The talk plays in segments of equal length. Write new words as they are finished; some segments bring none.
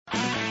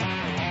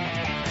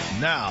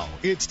Now,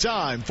 it's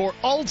time for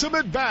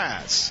Ultimate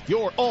Bass,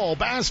 your all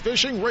bass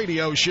fishing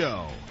radio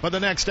show. For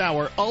the next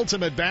hour,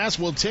 Ultimate Bass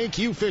will take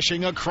you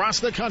fishing across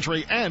the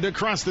country and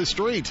across the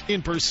street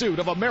in pursuit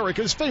of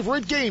America's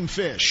favorite game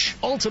fish.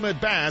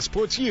 Ultimate Bass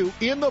puts you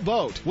in the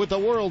boat with the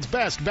world's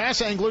best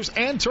bass anglers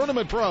and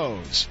tournament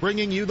pros,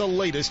 bringing you the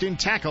latest in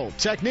tackle,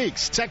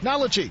 techniques,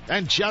 technology,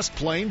 and just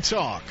plain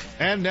talk.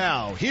 And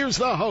now, here's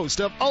the host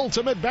of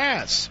Ultimate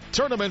Bass,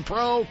 Tournament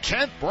Pro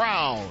Kent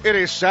Brown. It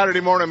is Saturday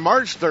morning,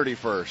 March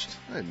 31st.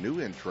 A new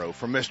intro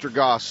from Mr.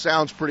 Goss.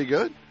 Sounds pretty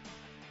good.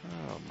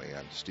 Oh,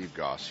 man, Steve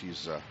Goss.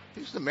 He's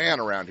the man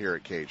around here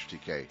at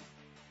KHTK.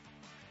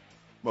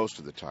 Most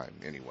of the time,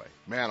 anyway.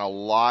 Man, a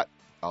lot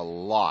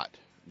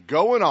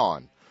going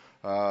on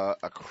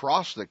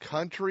across the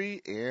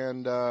country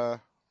and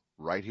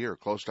right here,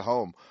 close to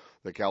home.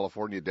 The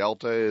California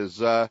Delta is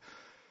a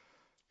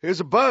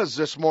buzz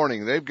this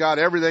morning. They've got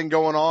everything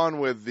going on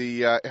with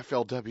the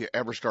FLW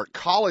Everstart.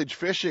 College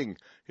fishing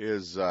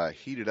is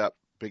heated up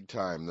big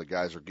time. The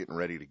guys are getting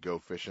ready to go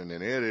fishing,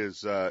 and it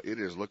is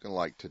looking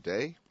like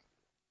today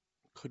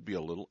could be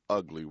a little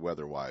ugly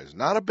weather-wise.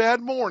 Not a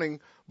bad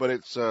morning, but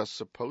it's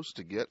supposed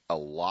to get a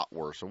lot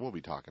worse, and we'll be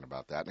talking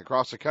about that. And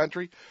across the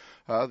country,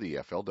 the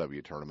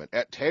FLW tournament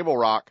at Table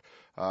Rock.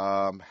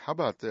 How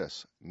about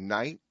this?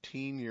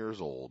 19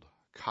 years old,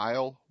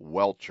 Kyle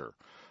Welcher.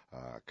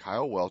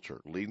 Kyle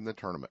Welcher leading the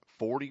tournament,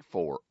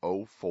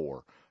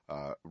 44.04.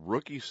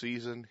 Rookie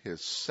season,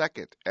 his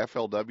second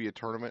FLW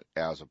tournament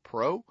as a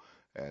pro,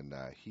 and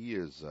he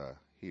is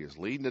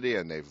leading it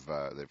in.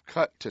 They've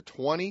cut to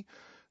 20.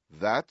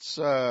 That's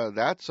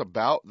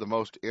about the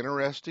most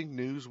interesting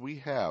news we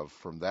have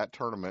from that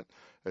tournament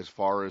as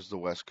far as the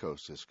West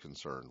Coast is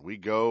concerned. We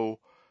go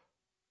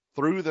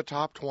through the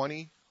top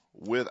 20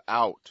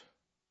 without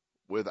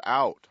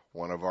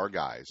one of our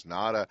guys,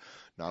 not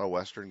a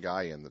Western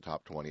guy in the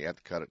top 20 at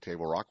the cut at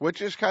Table Rock,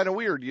 which is kind of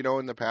weird. You know,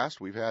 in the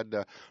past we've had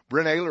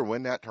Brent Ayler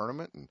win that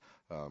tournament, and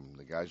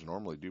the guys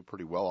normally do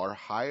pretty well. Our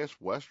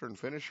highest Western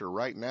finisher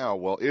right now,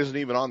 well, isn't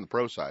even on the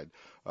pro side.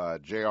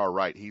 J.R.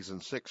 Wright, he's in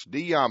 6th.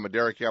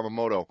 Derek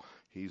Yamamoto,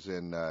 he's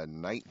in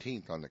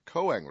 19th on the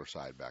co-angler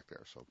side back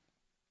there. So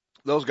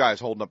those guys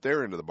holding up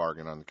their end of the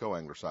bargain on the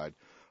co-angler side.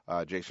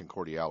 Jason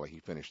Cordiale, he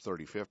finished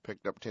 35th,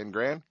 picked up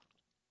 $10,000.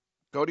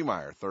 Cody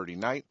Meyer,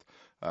 39th.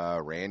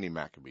 Randy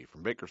McAbee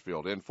from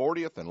Bakersfield in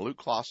 40th, and Luke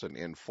Clausen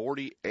in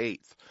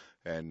 48th.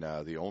 And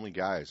the only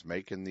guys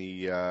making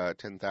the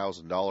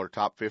 $10,000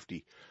 top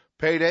 50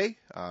 payday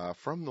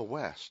from the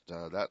West.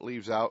 That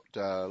leaves out,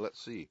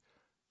 let's see,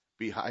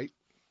 Height,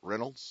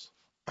 Reynolds.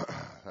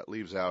 That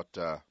leaves out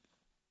that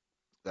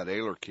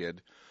Ayler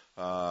kid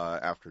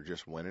after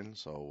just winning.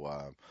 So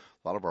a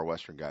lot of our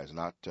Western guys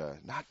not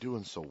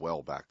doing so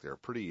well back there.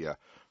 Pretty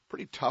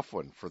tough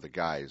one for the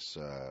guys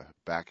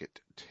back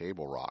at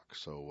Table Rock.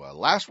 So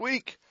last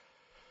week,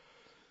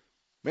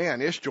 man,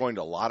 Ish joined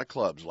a lot of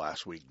clubs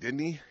last week, didn't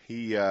he?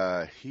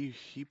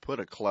 He put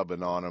a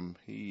clubbing on him.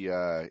 He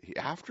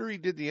after he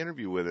did the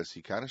interview with us,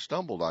 he kind of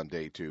stumbled on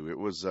day two. It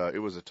was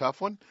a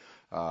tough one.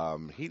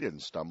 He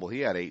didn't stumble.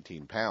 He had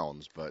 18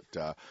 pounds, but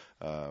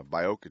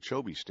by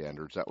Okeechobee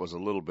standards, that was a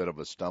little bit of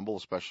a stumble,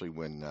 especially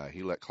when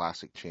he let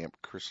Classic champ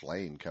Chris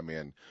Lane come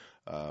in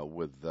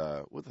with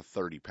a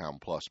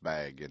 30-pound plus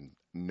bag and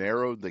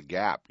narrowed the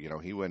gap. You know,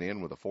 he went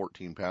in with a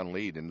 14-pound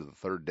lead into the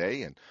third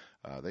day, and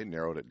they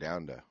narrowed it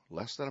down to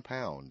less than a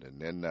pound.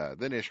 And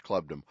then Ish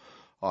clubbed him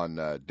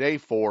on day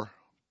 4,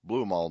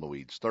 blew him all in the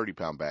weeds.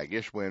 30-pound bag.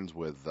 Ish wins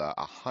with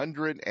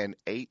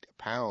 108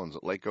 pounds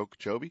at Lake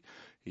Okeechobee.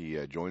 He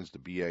joins the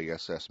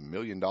BASS $1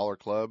 Million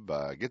Club,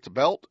 gets a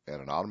belt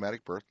and an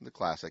automatic berth in the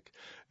Classic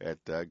at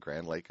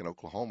Grand Lake in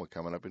Oklahoma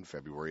coming up in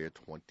February of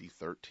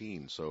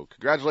 2013. So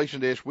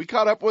congratulations to Ish. We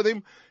caught up with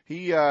him.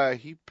 He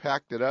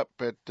packed it up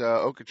at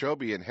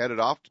Okeechobee and headed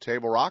off to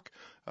Table Rock.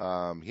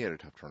 He had a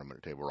tough tournament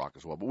at Table Rock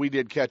as well. But we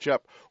did catch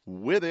up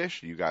with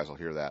Ish. You guys will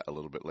hear that a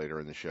little bit later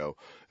in the show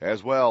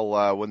as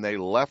well. When they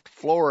left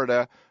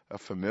Florida, a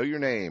familiar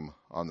name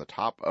on the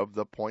top of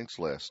the points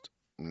list.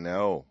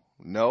 No,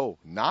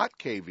 not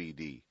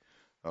KVD.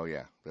 Oh,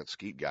 yeah, that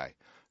Skeet guy.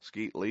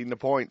 Skeet leading the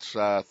points,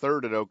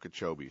 third at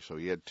Okeechobee. So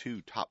he had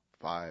 2 top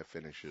 5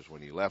 finishes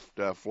when he left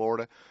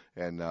Florida,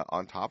 and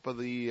on top of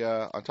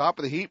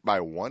the heat by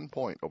 1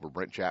 point over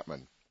Brent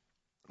Chapman.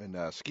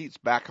 And Skeet's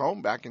back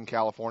home, back in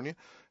California,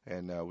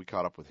 and we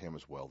caught up with him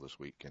as well this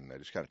week. And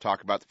just kind of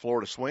talk about the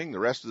Florida swing, the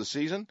rest of the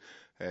season,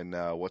 and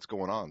what's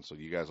going on. So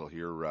you guys will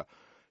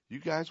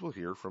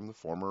hear from the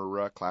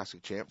former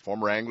Classic champ,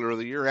 former Angler of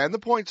the Year, and the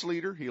points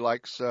leader. He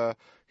likes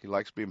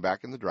being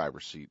back in the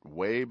driver's seat,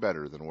 way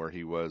better than where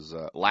he was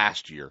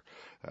last year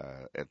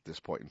at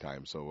this point in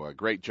time. So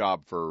great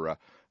job for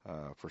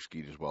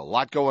Skeet as well. A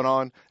lot going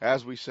on,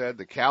 as we said.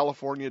 The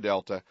California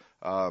Delta,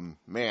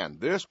 man,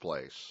 this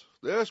place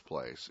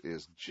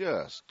is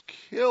just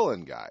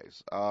killing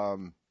guys.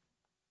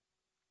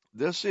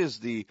 This is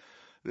the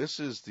This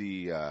is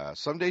the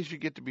some days you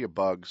get to be a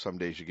bug, some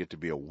days you get to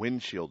be a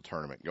windshield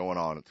tournament going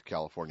on at the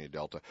California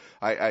Delta.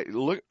 I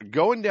look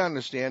going down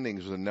the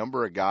standings, the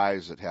number of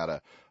guys that had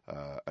a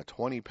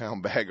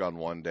 20-pound bag on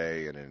one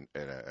day and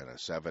a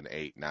 7,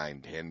 8,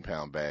 9,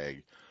 10-pound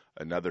bag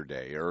another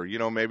day, or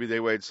maybe they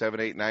weighed 7,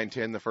 8, 9,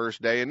 10 the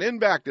first day and then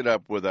backed it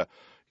up with a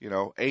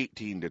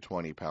 18 to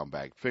 20-pound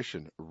bag.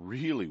 Fishing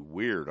really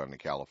weird on the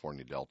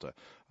California Delta.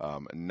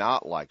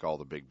 Not like all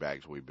the big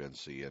bags we've been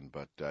seeing.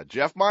 But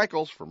Jeff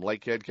Michaels from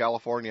Lakehead,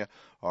 California,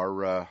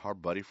 our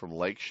buddy from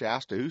Lake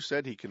Shasta, who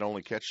said he can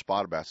only catch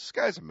spotted bass. This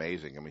guy's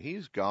amazing. I mean,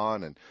 he's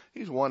gone and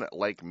he's won at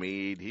Lake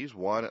Mead. He's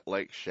won at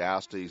Lake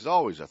Shasta. He's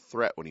always a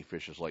threat when he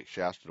fishes Lake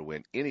Shasta to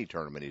win any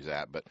tournament he's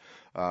at. But,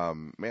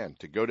 man,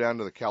 to go down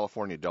to the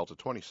California Delta,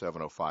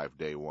 27.05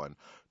 day one,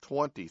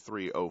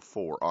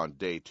 23.04 on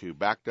day two.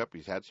 Backed up,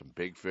 he's had some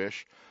big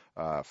fish.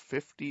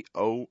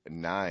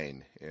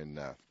 50.09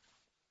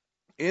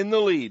 in the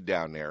lead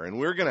down there. And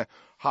we're going to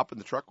hop in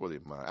the truck with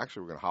him.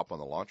 Actually, we're going to hop on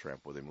the launch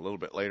ramp with him a little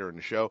bit later in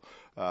the show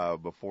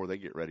before they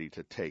get ready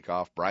to take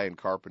off. Brian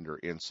Carpenter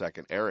in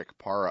second. Eric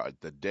Parra,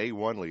 the day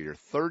one leader,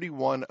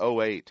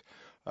 31.08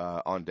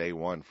 on day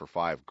one for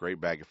 5.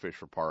 Great bag of fish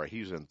for Parra.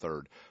 He's in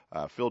third.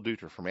 Phil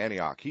Duter from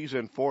Antioch. He's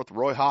in fourth.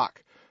 Roy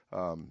Hawk,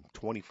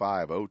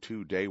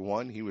 25.02 day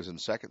one. He was in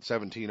second.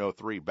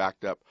 17.03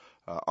 backed up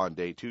on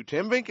day two.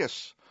 Tim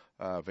Vinkus.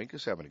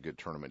 Vinkus having a good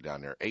tournament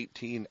down there.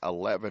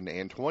 18.11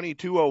 and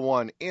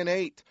 22.01 in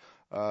 8.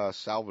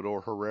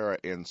 Salvador Herrera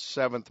in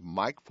 7th.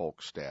 Mike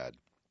Folkstad.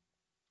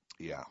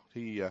 Yeah,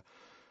 he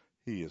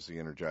is the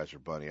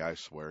Energizer Bunny, I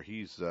swear.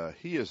 He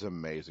is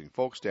amazing.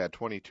 Folkstad,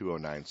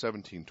 22.09,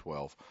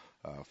 17.12,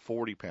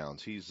 40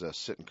 pounds. He's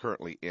sitting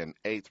currently in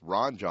 8th.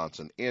 Ron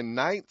Johnson in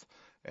 9th.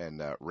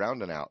 And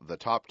rounding out the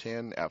top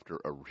 10 after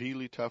a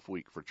really tough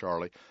week for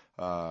Charlie.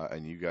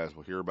 And you guys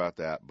will hear about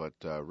that, but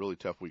really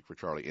tough week for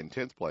Charlie. In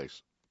 10th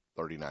place,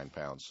 39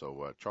 pounds.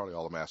 So Charlie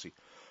Alamassey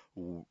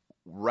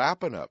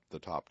wrapping up the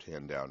top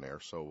 10 down there.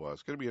 So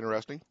it's going to be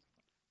interesting.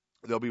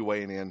 They'll be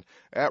weighing in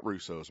at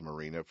Russo's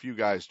Marina. A few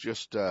guys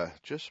just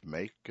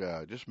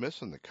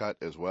missing the cut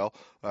as well.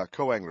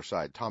 Co-angler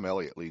side, Tom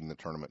Elliott leading the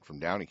tournament from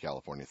Downey,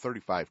 California,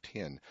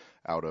 35-10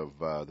 out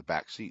of the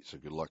back seat. So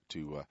good luck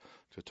to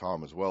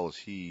Tom as well as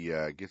he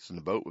gets in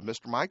the boat with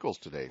Mr. Michaels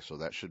today. So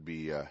that should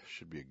be a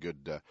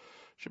good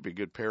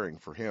pairing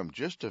for him.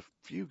 Just a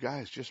few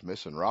guys just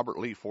missing. Robert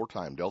Lee,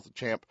 4-time Delta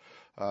champ,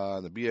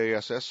 the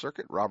BASS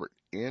circuit. Robert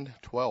in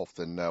 12th.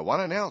 And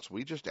want to announce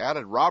we just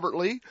added Robert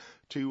Lee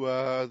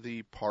to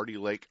the Party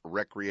Lake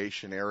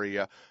Recreation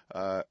Area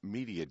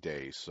Media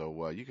Days.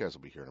 So you guys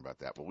will be hearing about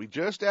that. But we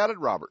just added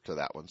Robert to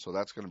that one, so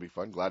that's going to be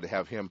fun. Glad to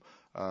have him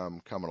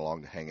coming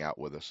along to hang out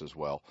with us as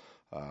well.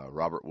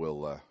 Robert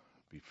will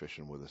be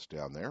fishing with us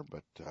down there.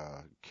 But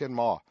Ken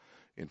Maw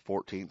in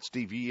 14th.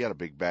 Steve Yee had a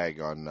big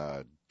bag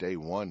on day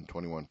one,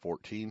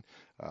 21-14.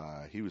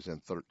 He was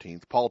in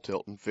 13th. Paul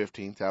Tilton,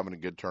 15th, having a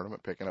good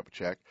tournament, picking up a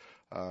check.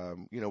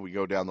 We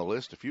go down the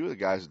list. A few of the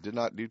guys did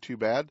not do too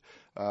bad.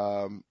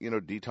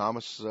 D.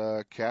 Thomas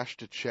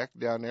cashed a check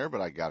down there, but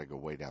I got to go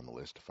way down the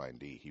list to find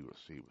D. He was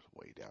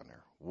way down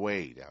there,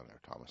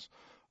 Thomas.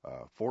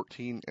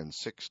 14 and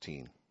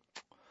 16.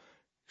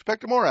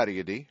 Expect more out of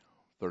you, D.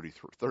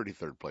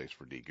 33rd place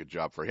for D. Good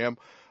job for him.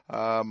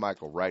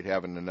 Michael Wright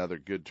having another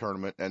good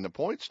tournament. And the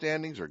point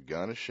standings are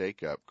going to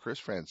shake up. Chris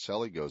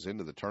Francelli goes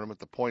into the tournament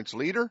the points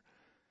leader.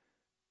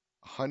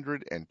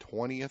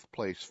 120th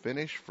place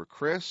finish for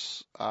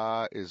Chris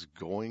is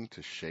going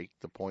to shake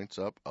the points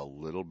up a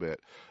little bit.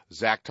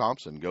 Zach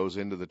Thompson goes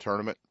into the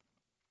tournament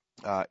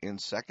in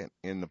second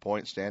in the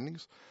point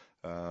standings.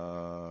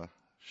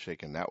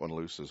 Shaking that one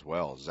loose as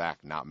well. Zach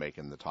not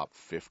making the top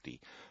 50.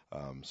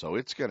 So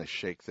it's going to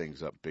shake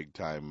things up big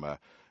time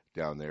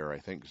down there. I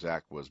think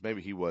Zach was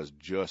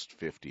just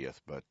 50th,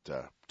 but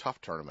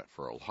tough tournament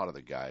for a lot of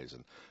the guys.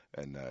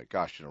 And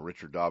gosh,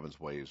 Richard Dobbins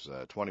weighs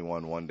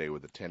 21 one day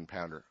with a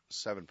 10-pounder,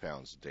 7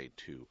 pounds day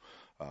two.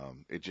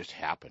 It just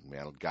happened,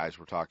 man. Guys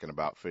were talking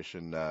about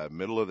fishing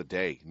middle of the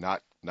day,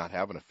 not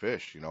having a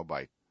fish,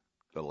 by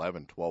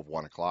 11, 12,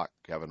 1 o'clock,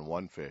 having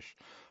one fish.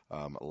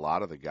 A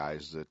lot of the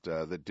guys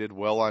that did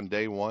well on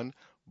day one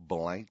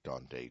blanked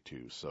on day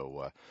two.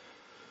 So,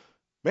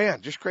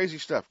 man, just crazy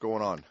stuff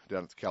going on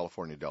down at the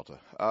California Delta.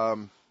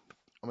 I'm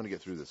going to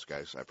get through this,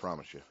 guys. I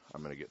promise you.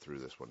 I'm going to get through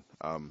this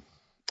one.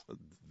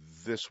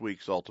 This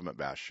week's Ultimate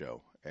Bass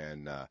Show.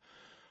 And,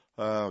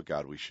 oh,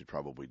 God, we should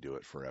probably do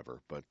it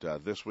forever. But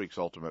this week's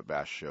Ultimate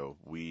Bass Show,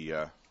 we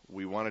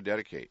want to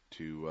dedicate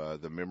to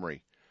the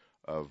memory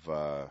of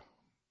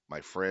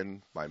my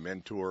friend, my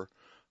mentor,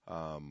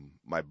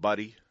 my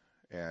buddy,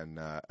 and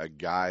a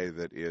guy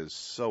that is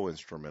so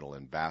instrumental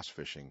in bass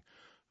fishing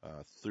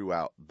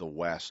throughout the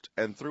West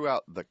and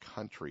throughout the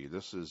country.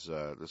 This is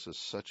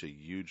such a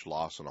huge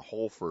loss and a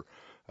hole for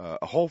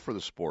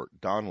the sport.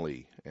 Don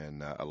Lee,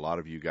 and a lot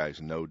of you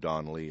guys know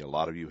Don Lee. A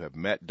lot of you have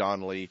met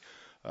Don Lee.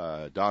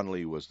 Don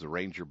Lee was the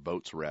Ranger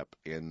Boats rep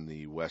in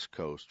the West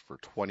Coast for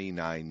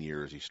 29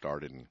 years. He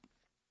started in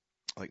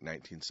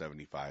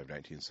 1975,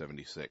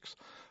 1976.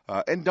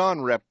 And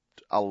Don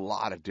a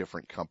lot of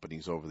different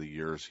companies over the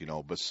years,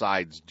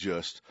 besides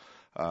just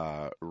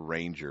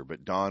Ranger.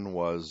 But Don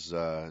was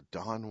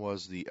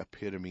the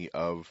epitome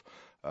of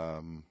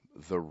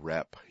the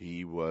rep.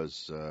 He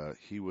was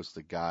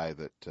the guy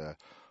that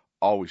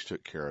always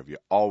took care of you,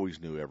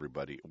 always knew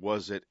everybody,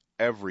 was at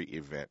every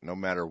event, no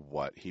matter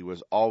what. He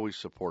was always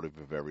supportive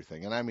of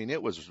everything. And I mean,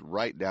 it was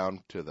right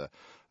down to the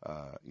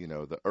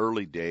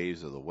early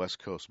days of the West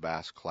Coast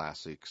Bass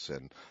Classics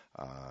and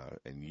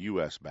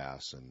U.S.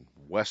 Bass and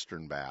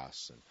Western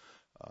Bass and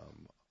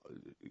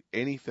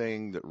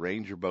anything that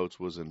Ranger Boats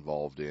was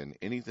involved in,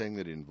 anything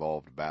that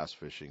involved bass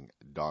fishing,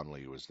 Don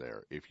Lee was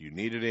there. If you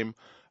needed him,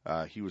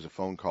 he was a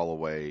phone call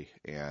away.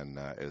 And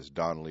as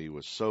Don Lee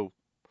was so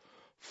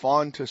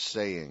fond to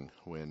saying,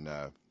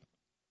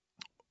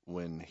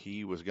 when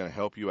he was going to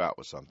help you out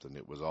with something,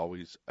 it was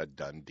always a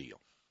done deal.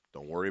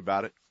 Don't worry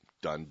about it,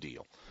 done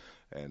deal.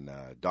 And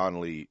Don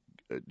Lee,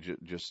 it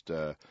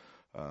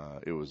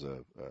was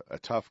a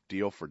tough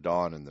deal for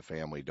Don and the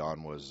family.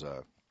 Don was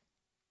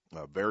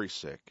very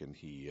sick, and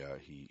he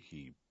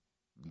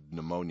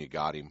pneumonia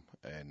got him,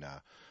 and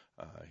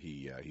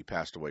he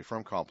passed away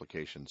from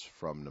complications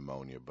from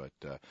pneumonia.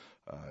 But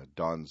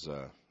Don's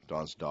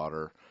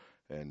daughter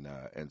and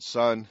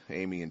son,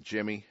 Amy and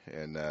Jimmy,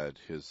 and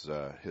his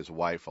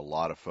wife, a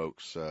lot of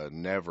folks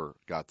never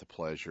got the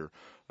pleasure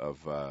of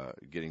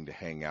getting to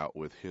hang out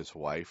with his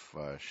wife.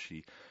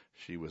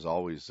 She was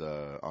always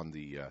on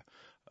the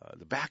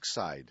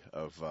backside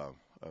of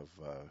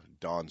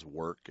Don's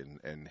work,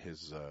 and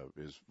his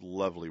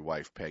lovely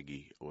wife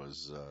Peggy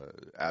was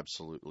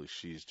absolutely.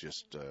 She's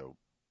just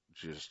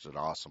an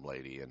awesome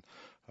lady, and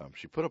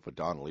she put up with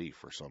Don Lee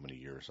for so many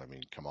years. I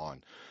mean, come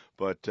on.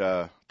 But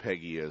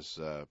Peggy is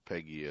going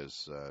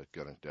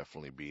to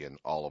definitely be in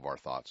all of our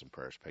thoughts and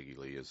prayers. Peggy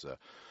Lee is a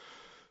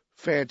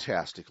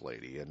fantastic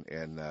lady,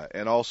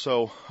 and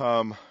also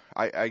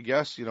I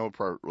guess,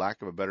 for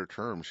lack of a better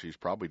term, she's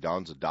probably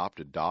Don's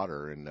adopted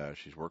daughter, and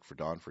she's worked for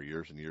Don for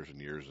years and years and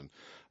years, and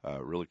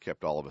really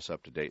kept all of us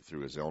up to date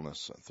through his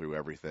illness, through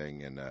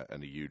everything, and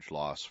a huge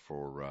loss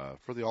for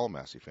the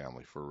Allemassey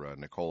family, for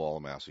Nicole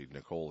Allemassey.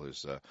 Nicole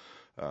is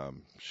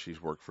she's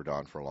worked for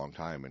Don for a long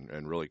time,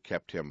 and really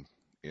kept him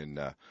in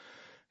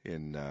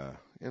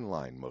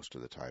line most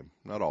of the time.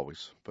 Not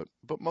always, but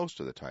most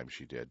of the time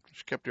she did.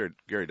 She kept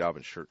Gary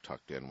Dobbins' shirt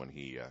tucked in when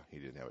he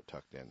didn't have it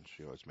tucked in.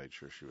 She always made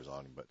sure she was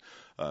on him. But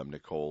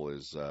Nicole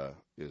is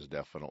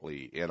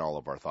definitely in all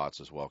of our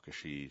thoughts as well, because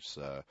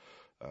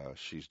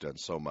she's done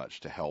so much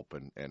to help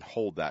and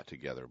hold that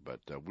together. But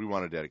we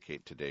want to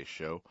dedicate today's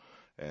show,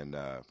 and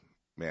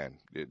man,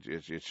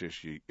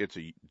 it's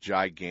a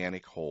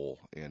gigantic hole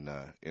in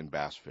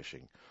bass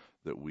fishing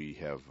that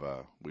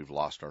we've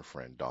lost our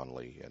friend Don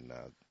Lee and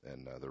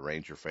the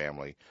Ranger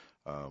family.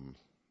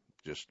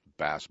 Just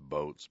bass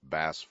boats,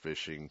 bass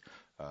fishing,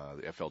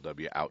 the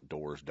FLW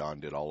Outdoors. Don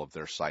did all of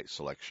their site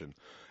selection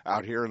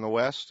out here in the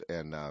West,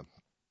 and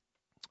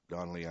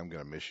Don Lee, I'm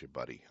going to miss you,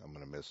 buddy. I'm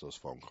going to miss those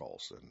phone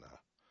calls, and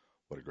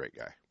what a great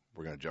guy.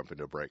 We're going to jump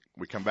into a break.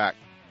 We come back,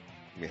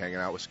 we'll be hanging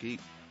out with Skeet.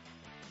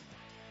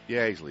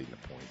 Yeah, he's leading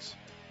the points.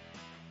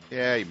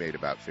 Yeah, he made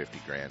about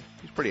 $50,000.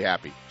 He's pretty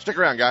happy. Stick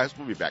around, guys.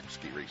 We'll be back with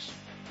Skeet Reese.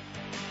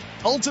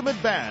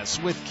 Ultimate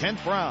Bass with Kent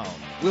Brown.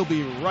 We'll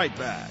be right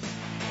back.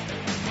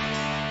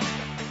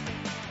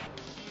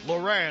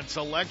 Lowrance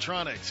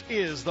Electronics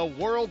is the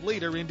world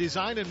leader in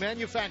design and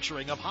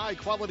manufacturing of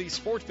high-quality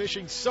sport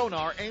fishing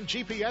sonar and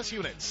GPS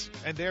units.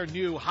 And their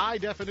new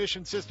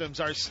high-definition systems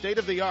are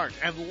state-of-the-art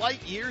and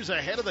light years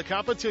ahead of the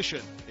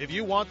competition. If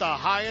you want the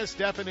highest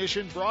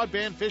definition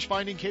broadband fish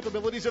finding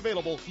capabilities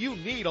available, you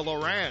need a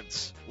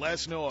Lowrance.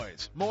 Less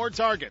noise, more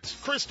targets,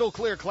 crystal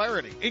clear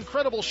clarity,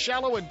 incredible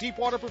shallow and deep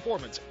water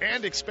performance,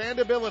 and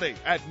expandability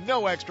at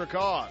no extra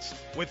cost.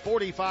 With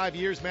 45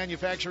 years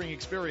manufacturing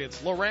experience,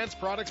 Lowrance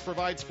products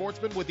provide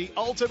sportsmen with the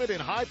ultimate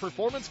in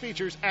high-performance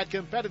features at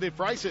competitive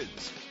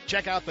prices.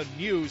 Check out the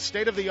new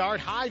state-of-the-art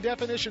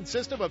high-definition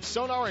system of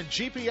sonar and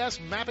GPS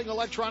mapping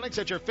electronics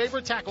at your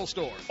favorite tackle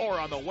store or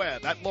on the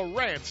web at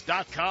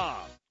Lowrance.com.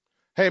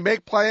 Hey,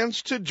 make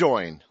plans to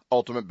join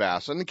Ultimate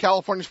Bass and the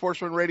California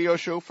Sportsman Radio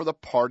Show for the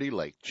Party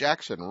Lake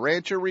Jackson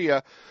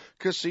Rancheria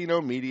Casino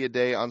Media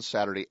Day on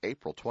Saturday,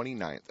 April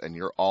 29th, and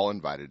you're all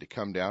invited to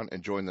come down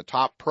and join the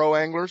top pro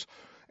anglers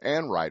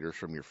and writers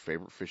from your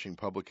favorite fishing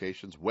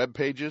publications, web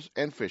pages,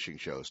 and fishing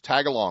shows.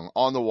 Tag along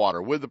on the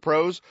water with the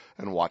pros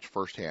and watch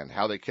firsthand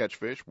how they catch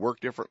fish, work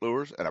different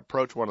lures, and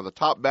approach one of the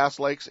top bass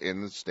lakes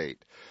in the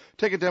state.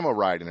 Take a demo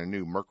ride in a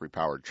new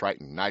Mercury-powered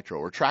Triton Nitro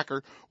or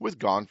Tracker with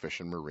Gone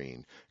Fishing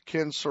Marine.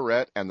 Ken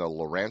Surratt and the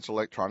Lowrance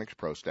Electronics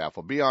Pro staff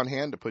will be on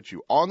hand to put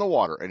you on the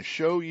water and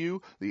show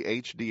you the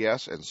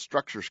HDS and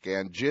Structure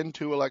Scan Gen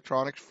 2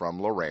 electronics from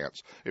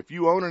Lowrance. If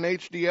you own an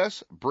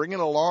HDS, bring it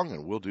along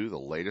and we'll do the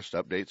latest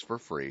updates for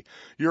free.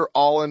 You're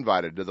all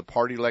invited to the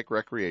Party Lake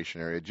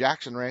Recreation Area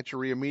Jackson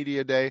Rancheria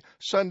Media Day,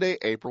 Sunday,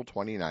 April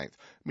 29th.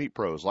 Meet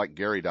pros like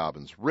Gary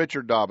Dobbins,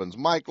 Richard Dobbins,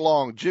 Mike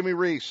Long, Jimmy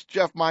Reese,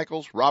 Jeff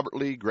Michaels, Robert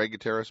Lee, Greg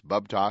Gutierrez,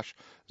 Bub Tosh,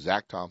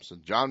 Zach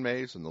Thompson, John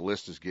Mays, and the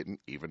list is getting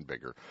even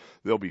bigger.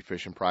 There'll be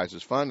fishing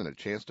prizes fun and a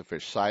chance to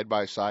fish side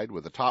by side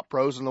with the top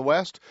pros in the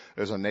West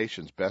as the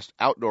nation's best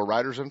outdoor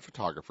writers and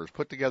photographers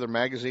put together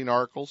magazine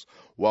articles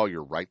while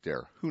you're right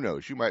there. Who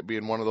knows, you might be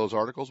in one of those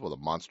articles with a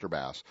monster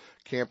bass.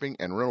 Camping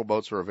and rental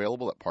boats are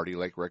available at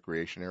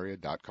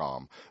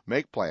PartyLakeRecreationArea.com.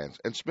 Make plans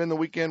and spend the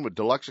weekend with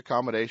deluxe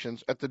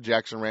accommodations at the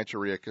Jackson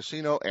Rancheria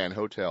Casino and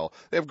Hotel.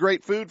 They have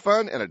great food,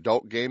 fun, and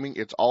adult gaming.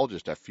 It's all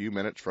just a few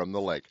minutes from the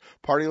lake.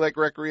 Party Lake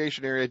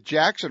Recreation Area,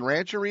 Jackson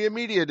Rancheria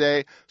Media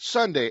Day,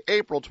 Sunday,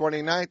 April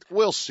 29th.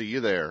 We'll see you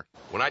there.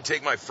 When I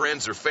take my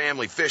friends or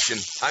family fishing,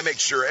 I make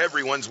sure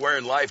everyone's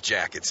wearing life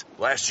jackets.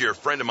 Last year, a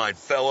friend of mine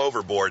fell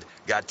overboard,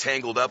 got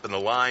tangled up in the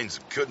lines,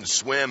 couldn't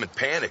swim, and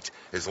panicked.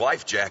 His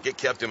life jacket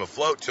kept him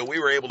afloat till we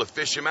were able to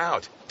fish him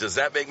out. Does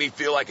that make me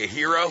feel like a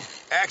hero?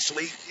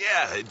 Actually,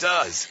 yeah, it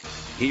does.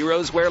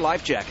 Heroes wear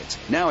life jackets.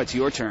 Now it's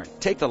your turn.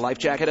 Take the life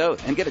jacket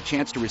oath and get a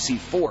chance to receive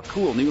 4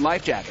 cool new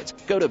life jackets.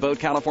 Go to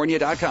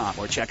BoatCalifornia.com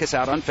or check us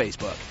out on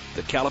Facebook.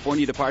 The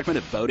California Department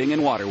of Boating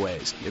and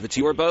Waterways. If it's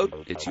your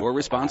boat, it's your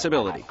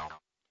responsibility.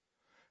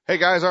 Hey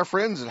guys, our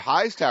friends at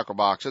High's Tackle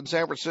Box in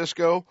San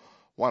Francisco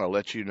want to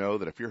let you know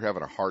that if you're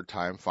having a hard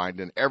time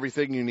finding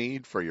everything you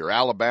need for your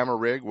Alabama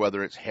rig,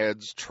 whether it's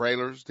heads,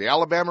 trailers, the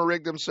Alabama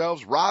rig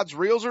themselves, rods,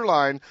 reels, or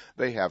line,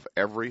 they have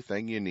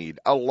everything you need,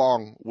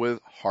 along with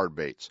hard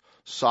baits,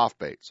 soft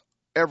baits,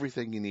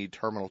 everything you need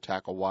terminal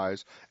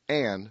tackle-wise,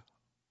 and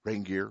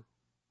rain gear,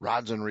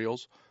 rods and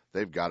reels.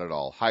 They've got it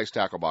all. High's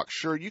Tackle Box.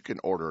 Sure, you can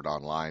order it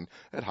online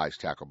at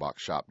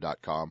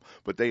High'sTackleBoxShop.com,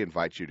 but they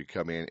invite you to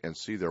come in and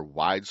see their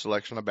wide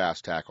selection of bass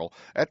tackle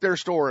at their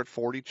store at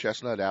 40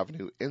 Chestnut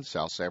Avenue in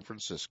South San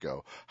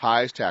Francisco.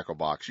 High's Tackle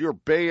Box, your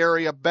Bay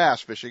Area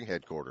bass fishing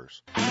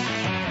headquarters.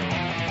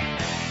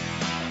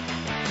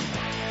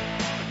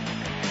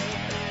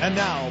 And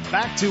now,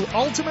 back to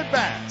Ultimate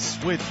Bass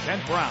with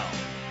Kent Brown.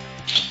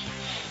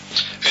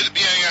 Hey, the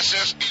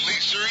BASS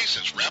Elite Series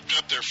has wrapped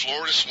up their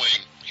Florida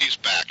swing. He's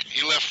back.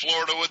 He left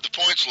Florida with the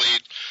points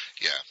lead.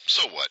 Yeah,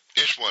 so what?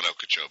 Ish won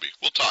Okeechobee.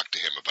 We'll talk to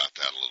him about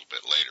that a little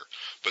bit later.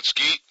 But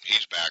Skeet,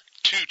 he's back.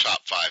 2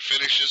 top 5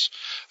 finishes.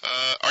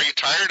 Are you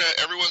tired of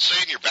everyone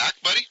saying you're back,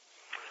 buddy?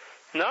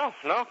 No,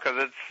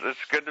 because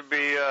it's good to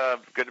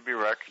be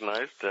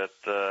recognized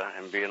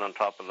and being on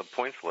top of the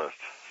points list.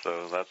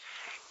 So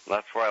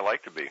that's where I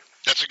like to be.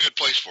 That's a good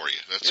place for you.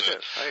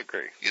 I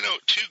agree.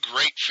 2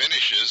 great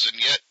finishes,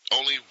 and yet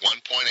only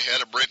 1 point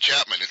ahead of Brent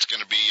Chapman. It's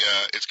going to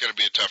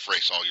be a tough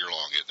race all year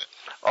long, isn't it?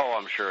 Oh,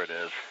 I'm sure it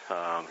is.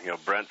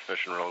 Brent's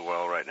fishing really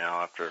well right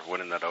now after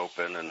winning that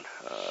Open, and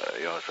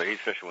so he's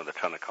fishing with a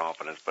ton of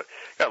confidence. But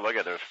you got to look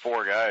at there's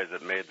 4 guys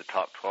that made the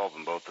top 12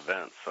 in both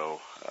events.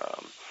 So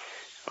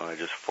I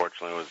just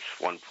fortunately was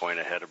 1 point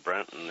ahead of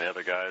Brent and the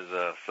other guys.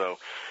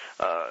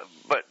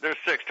 But there's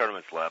 6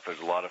 tournaments left.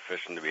 There's a lot of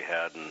fishing to be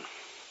had, and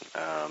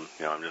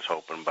I'm just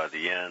hoping by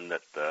the end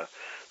that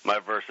my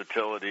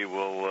versatility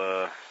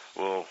will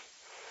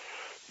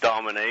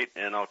dominate,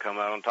 and I'll come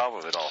out on top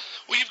of it all.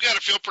 Well, you've got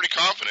to feel pretty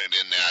confident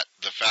in that,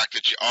 the fact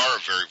that you are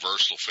a very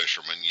versatile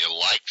fisherman. You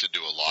like to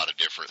do a lot of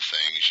different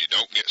things. You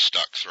don't get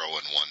stuck throwing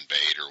one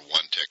bait or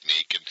one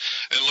technique.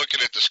 And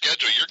looking at the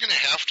schedule, you're going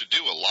to have to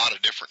do a lot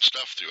of different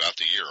stuff throughout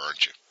the year,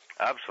 aren't you?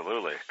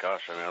 Absolutely.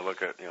 Gosh, I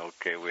look at,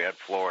 we had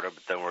Florida,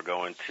 but then we're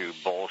going to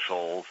Bull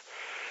Shoals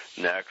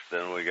next.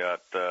 Then we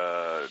got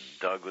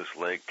Douglas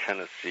Lake,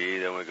 Tennessee.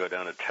 Then we go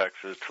down to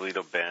Texas,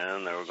 Toledo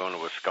Bend. Then we're going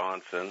to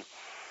Wisconsin.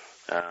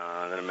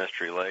 Then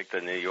Mystery Lake,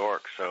 then New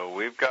York. So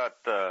we've got,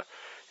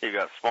 you've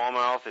got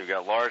smallmouth, you've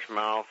got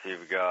largemouth,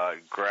 you've got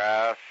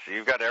grass,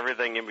 you've got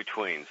everything in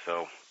between.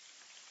 So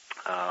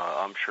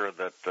I'm sure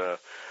that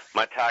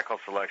my tackle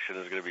selection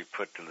is going to be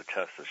put to the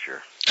test this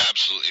year.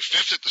 Absolutely.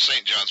 5th at the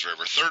St. Johns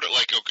River, 3rd at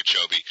Lake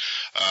Okeechobee.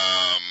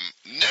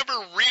 Never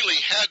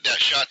really had that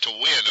shot to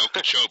win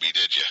Okeechobee,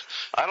 did you?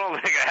 I don't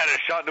think I had a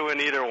shot to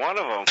win either one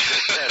of them.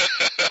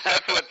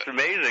 That's what's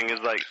amazing is,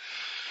 like,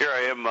 here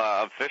I am,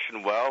 I'm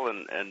fishing well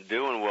and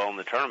doing well in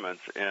the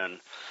tournaments, and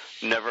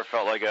never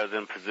felt like I was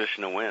in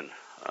position to win.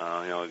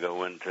 I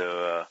go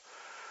into,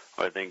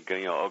 I think,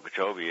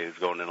 Okeechobee is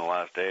going in the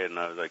last day, and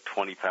I was like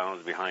 20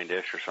 pounds behind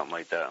Ish or something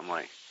like that. I'm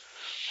like,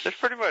 this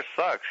pretty much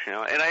sucks, And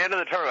I ended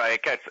the tournament, I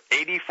catch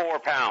 84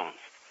 pounds.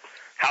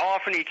 How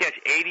often do you catch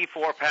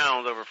 84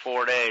 pounds over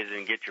 4 days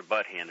and get your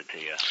butt handed to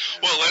you?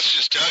 Well, let's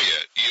just tell you,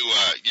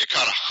 you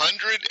caught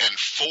 148,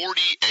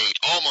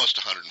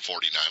 almost 149,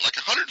 like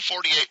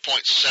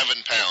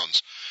 148.7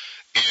 pounds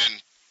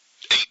in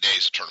 8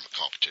 days of tournament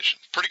competition.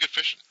 Pretty good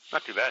fishing.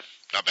 Not too bad.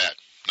 Not bad.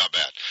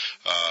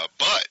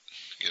 But,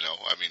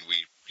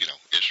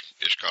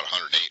 Ish caught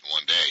 108 in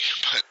one day,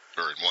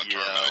 or in one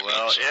tournament.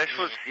 Well, Ish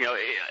was,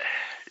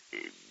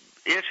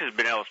 Ish has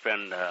been able to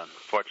spend,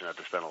 fortunate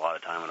to spend a lot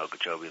of time in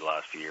Okeechobee the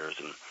last few years,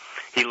 and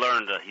he's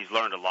learned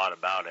a lot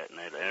about it, and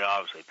it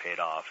obviously paid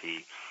off.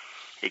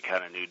 He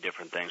kind of knew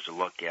different things to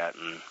look at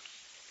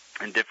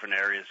and different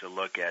areas to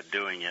look at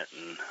doing it,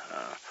 and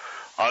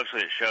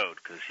obviously it showed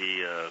because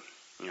he,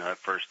 that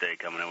first day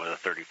coming in with a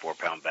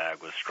 34-pound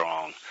bag was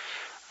strong.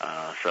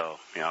 So,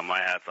 my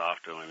hat's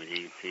off to him. I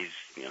mean,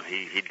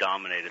 he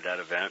dominated that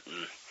event,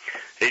 and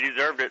he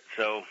deserved it.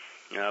 So,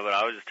 but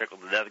I was just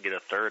tickled to death to get a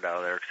third out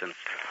of there since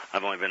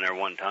I've only been there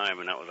one time,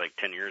 and that was like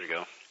 10 years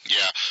ago.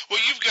 Yeah. Well,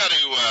 you've got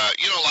to,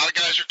 a lot of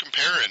guys are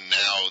comparing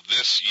now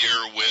this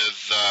year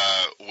with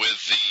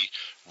the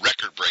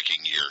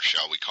record-breaking year,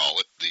 shall we call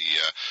it, the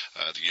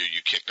year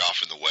you kicked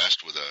off in the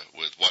West with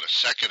a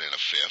second and a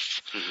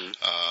fifth. Mm-hmm.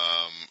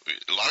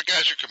 A lot of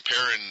guys are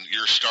comparing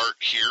your start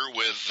here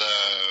with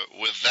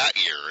that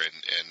year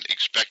and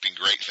expecting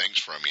great things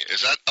from you.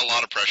 Is that a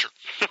lot of pressure?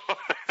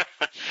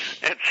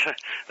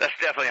 That's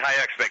definitely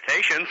high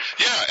expectations.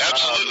 Yeah,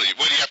 absolutely.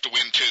 What do you have to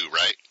win two,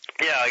 right?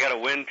 Yeah, I got to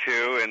win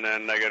two, and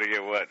then I got to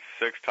get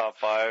 6 top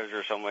fives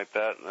or something like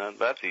that.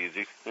 That's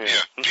easy.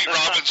 Yeah. Pete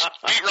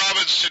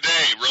Robbins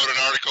today wrote an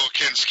article.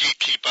 Can Skeet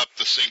keep up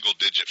the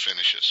single-digit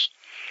finishes?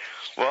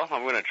 Well,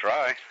 I'm going to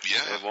try.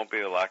 Yeah. It won't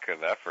be a lack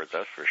of effort,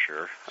 that's for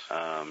sure.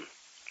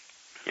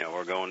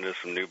 We're going to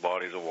some new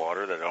bodies of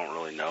water that I don't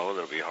really know.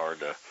 That'll be hard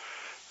to,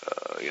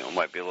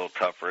 might be a little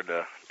tougher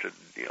to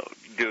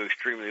do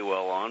extremely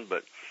well on.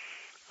 But,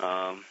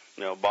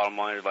 bottom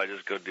line, if I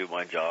just go do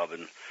my job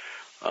and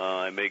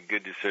I make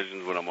good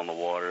decisions when I'm on the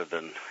water,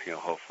 then,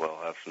 hopefully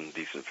I'll have some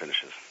decent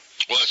finishes.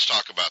 Well, let's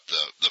talk about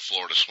the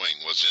Florida swing.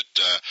 Was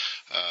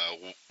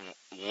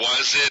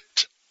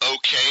it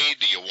okay?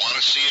 Do you want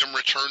to see him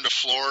return to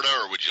Florida,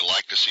 or would you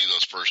like to see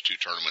those first two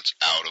tournaments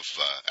out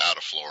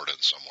of Florida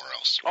and somewhere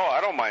else? Oh, I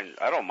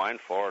don't mind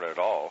Florida at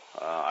all.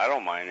 I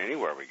don't mind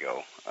anywhere we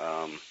go.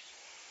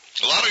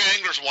 A lot of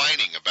anglers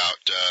whining about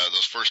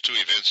those first two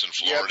events in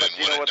Florida. Yeah, but and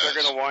you know what? does.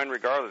 They're going to whine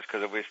regardless,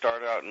 because if we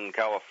start out in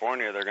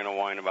California, they're going to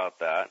whine about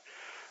that.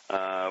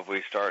 If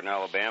we start in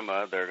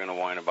Alabama, they're going to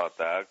whine about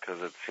that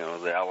because it's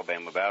the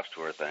Alabama Bass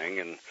Tour thing,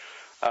 and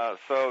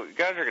so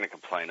guys are going to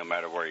complain no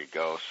matter where you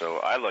go.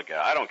 So I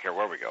don't care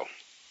where we go.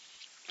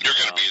 You're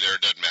going to be there.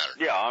 It doesn't matter.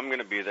 Yeah, I'm going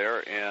to be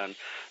there, and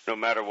no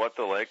matter what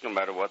the lake, no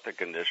matter what the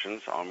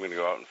conditions, I'm going to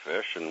go out and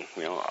fish, and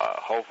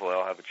hopefully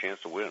I'll have a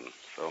chance to win.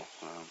 So.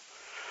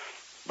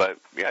 But,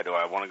 yeah, do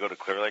I want to go to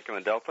Clear Lake in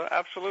the Delta?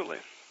 Absolutely.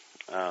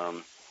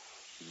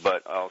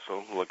 But I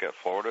also look at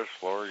Florida.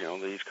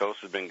 The East Coast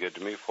has been good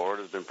to me.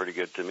 Florida's been pretty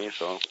good to me.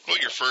 So. Well,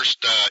 your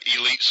first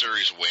Elite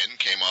Series win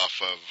came out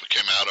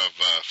of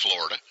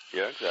Florida.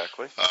 Yeah,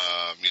 exactly.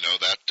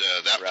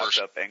 That wrapped first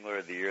up Angler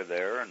of the Year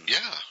there. And,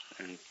 yeah.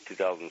 In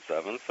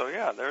 2007. So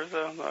yeah,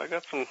 I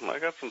got some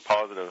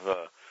positive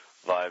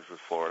vibes with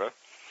Florida.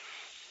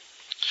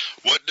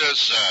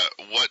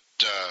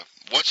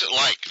 What's it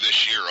like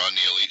this year on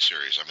the Elite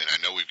Series? I mean,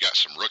 I know we've got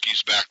some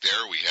rookies back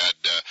there. We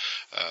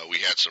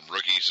had some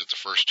rookies at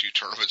the first two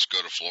tournaments go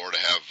to Florida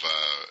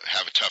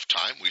have a tough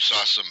time. We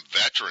saw some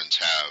veterans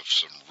have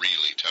some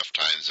really tough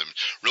times and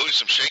really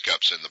some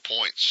shakeups in the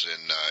points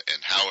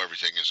and how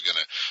everything is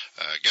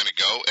gonna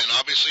go. And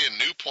obviously, a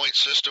new point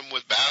system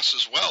with bass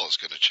as well is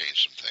going to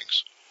change some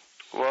things.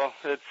 Well,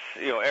 it's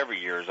every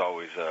year is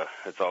always a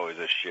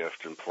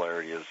shift in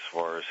polarity as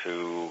far as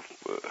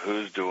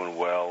who's doing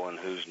well and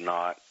who's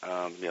not.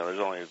 There's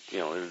only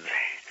there's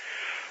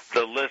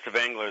the list of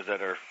anglers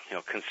that are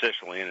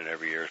consistently in it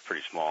every year is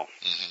pretty small.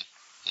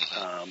 Mm-hmm.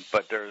 Mm-hmm.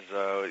 But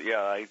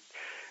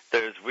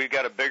we've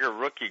got a bigger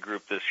rookie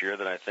group this year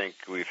than I think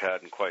we've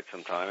had in quite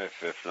some time,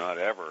 if not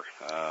ever.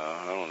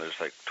 I don't know. There's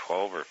like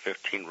 12 or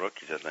 15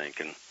 rookies, I think,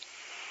 and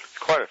it's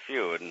quite a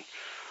few. And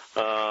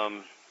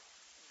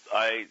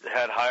I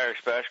had higher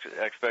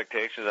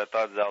expectations. I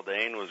thought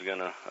Zaldane was going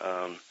to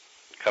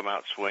come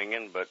out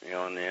swinging, but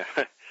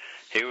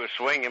he was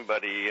swinging,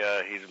 but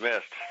he's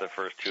missed the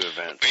first two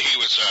events. He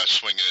was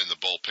swinging in the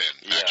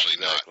bullpen, yeah, actually.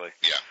 Exactly.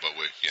 Not. Yeah,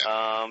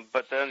 but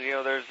but then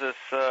there's this.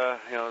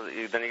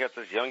 Then you got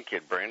this young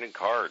kid, Brandon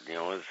Card.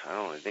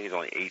 I think he's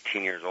only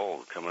 18 years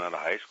old, coming out of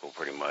high school,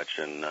 pretty much,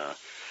 and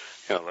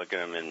look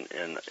at him,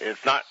 and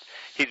it's not.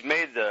 He's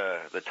made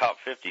the top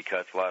 50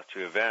 cuts the last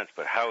two events,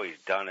 but how he's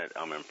done it,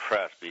 I'm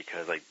impressed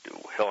because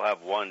he'll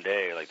have one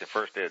day, like the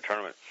first day of the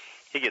tournament,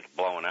 he gets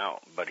blown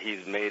out, but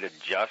he's made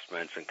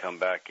adjustments and come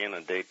back in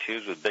on day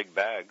twos with big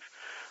bags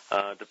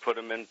to put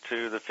him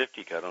into the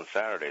 50 cut on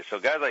Saturday. So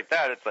guys like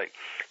that, it's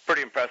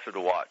pretty impressive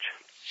to watch.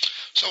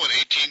 So an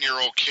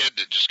 18-year-old kid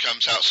that just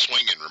comes out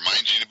swinging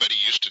reminds you anybody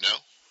you used to know?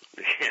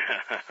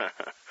 Yeah.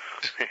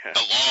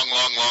 A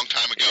long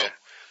time ago. Yeah.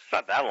 It's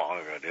not that long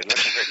ago, dude.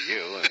 That's compared to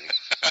you.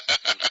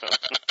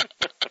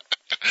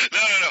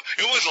 No.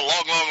 It was a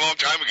long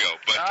time ago.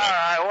 But all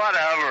right,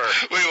 whatever.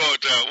 We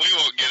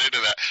won't get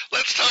into that.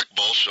 Let's talk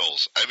Bull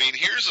Shoals. I mean,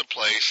 here's a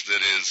place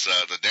that is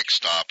the next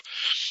stop.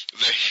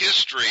 The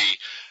history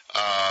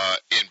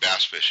in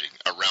bass fishing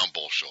around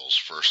Bull Shoals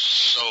for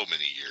so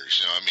many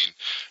years.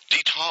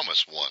 Dee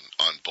Thomas won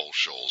on Bull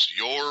Shoals.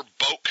 Your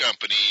boat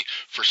company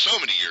for so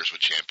many years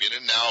with Champion,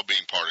 and now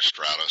being part of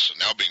Stratos, and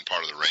now being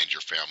part of the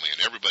Ranger family,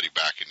 and everybody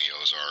back in the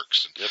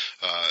Ozarks. And, yep.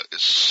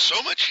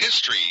 So much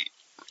history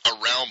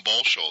around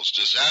Bull Shoals.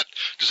 Does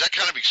that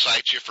kind of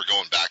excite you for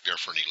going back there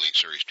for an Elite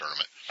Series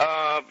tournament?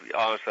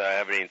 Honestly, I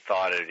haven't even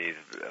thought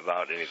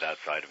about any of that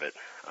side of it.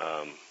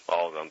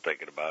 All I'm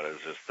thinking about is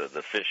just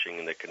the fishing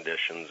and the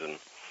conditions, and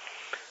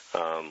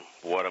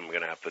what I'm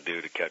going to have to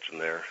do to catch them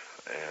there,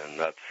 and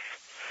that's.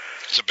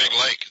 It's a big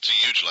lake. It's a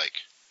huge lake.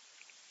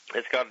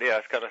 It's got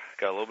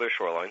a little bit of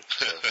shoreline.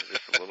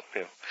 Just a little,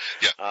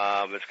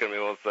 Yeah. It's going to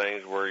be one of those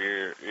things where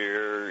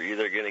you're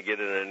either going to get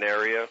in an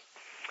area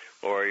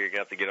or you're going to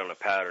have to get on a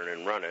pattern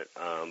and run it.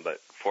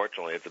 But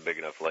fortunately, it's a big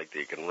enough lake that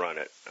you can run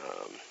it.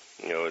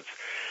 It's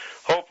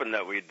hoping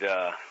that we'd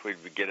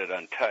get it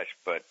untouched,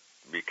 but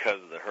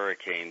because of the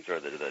hurricanes or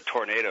the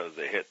tornadoes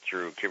that hit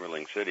through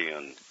Kimberling City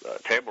on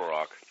Table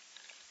Rock,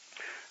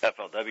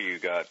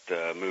 FLW got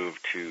moved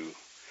to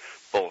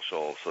Bull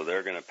Shoals, so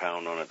they're going to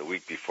pound on it the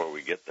week before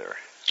we get there.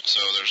 So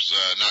there's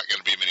not going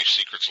to be many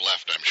secrets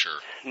left, I'm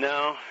sure.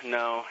 No.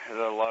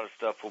 A lot of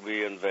stuff will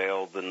be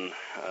unveiled and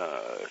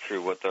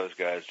through what those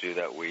guys do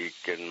that week,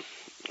 and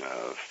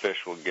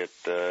fish will get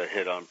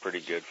hit on pretty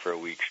good for a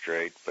week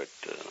straight. But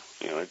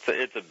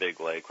it's a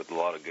big lake with a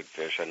lot of good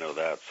fish. I know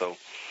that. So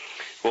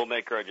we'll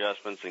make our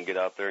adjustments and get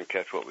out there and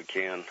catch what we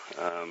can.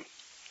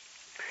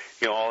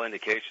 All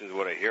indications of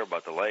what I hear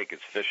about the lake,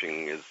 its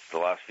fishing is the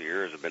last few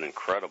years have been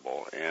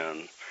incredible,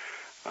 and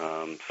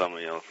some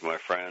from my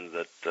friends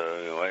that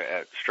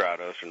at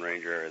Stratos and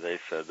Ranger area, they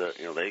said that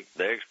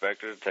they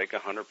expected to take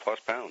 100+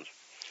 pounds.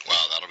 Wow,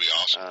 that'll be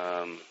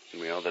awesome.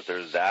 That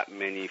there's that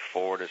many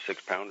 4 to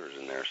 6 pounders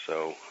in there,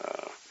 so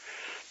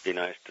be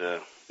nice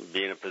to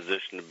be in a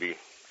position to be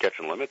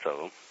catching limits of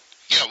them.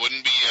 Yeah,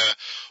 wouldn't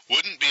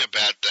be a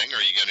bad thing.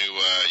 Are you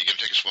gonna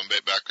take a swim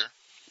bait back there?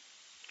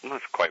 Well,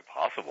 that's quite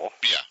possible.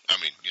 Yeah,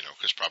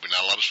 because probably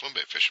not a lot of swim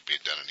bait fishing being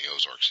done in the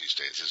Ozarks these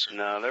days, is there?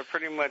 No, they're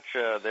pretty much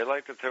they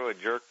like to throw a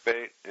jerk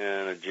bait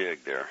and a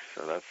jig there,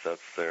 so that's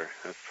the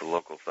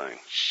local thing.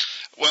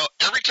 Well,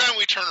 every time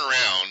we turn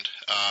around,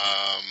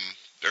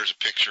 there's a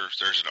picture,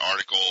 there's an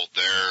article,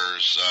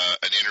 there's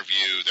an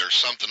interview, there's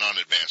something on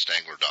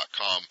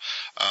AdvancedAngler.com.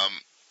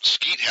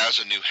 Skeet has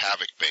a new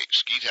Havoc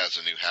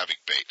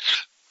bait.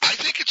 I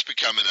think it's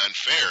becoming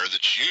unfair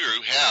that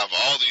you have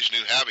all these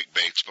new Havoc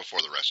baits before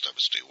the rest of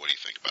us do. What do you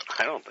think about that?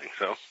 I don't think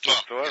so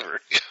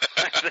whatsoever.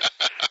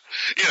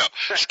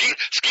 Skeet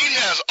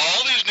has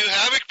all these new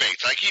Havoc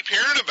baits. I keep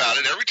hearing about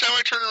it. Every time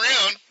I turn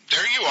around,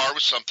 there you are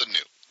with something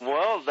new.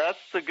 Well, that's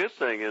the good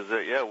thing is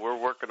that, we're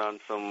working on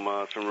some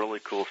really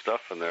cool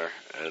stuff in there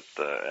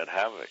at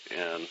Havoc.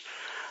 And,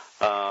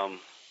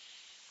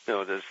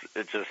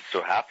 it just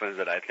so happens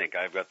that I think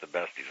I've got the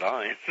best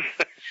designs.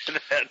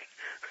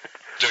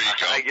 There you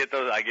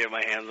go. I get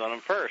my hands on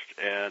them first.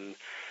 And,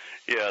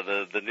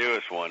 the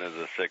newest one is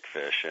a sick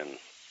fish. And,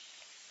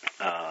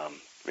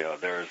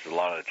 there's a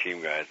lot of the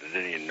team guys that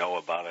didn't even know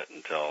about it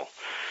until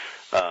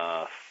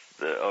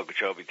the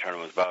Okeechobee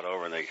tournament was about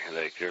over, and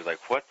they're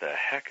like, "What the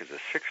heck is a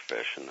sick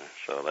fish?" And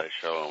so they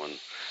show them, and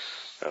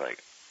they're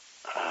like,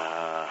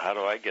 "How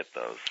do I get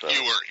those?" So,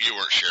 you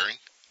weren't sharing?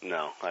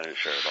 No, I didn't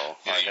share at all.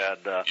 Yeah,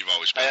 you've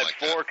always been like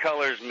that. I had 4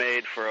 colors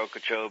made for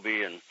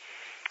Okeechobee and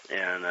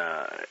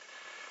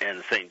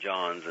St.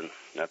 John's, and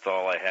that's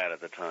all I had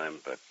at the time.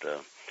 But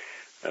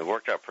it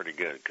worked out pretty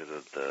good because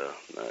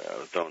I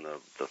was doing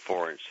the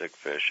 4-inch sick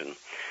fish and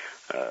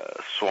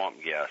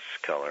swamp gas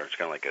color. It's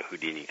kind of like a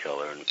Houdini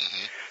color, and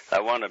I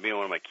wound up being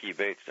one of my key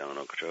baits down in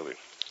Okeechobee.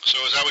 So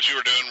is that what you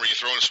were doing? Were you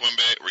throwing a swim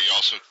bait? Were you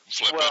also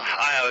flipping? Well,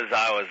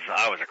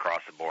 I was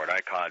across the board.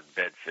 I caught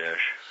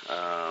bedfish.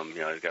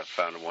 I got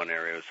found in one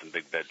area with some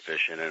big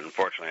bedfish in it.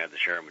 Unfortunately, I had to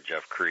share them with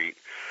Jeff Crete.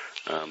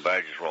 But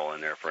I just roll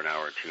in there for an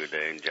hour or two a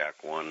day and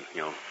jack one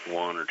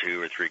or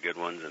 2 or 3 good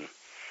ones. And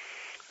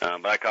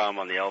but I caught them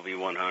on the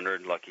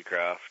LV100 Lucky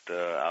Craft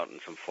out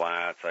in some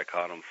flats. I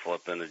caught them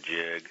flipping a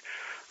jig.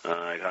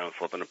 I caught them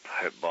flipping a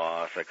pit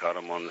boss. I caught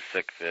them on the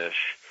sick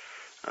fish.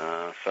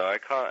 So I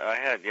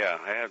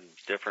had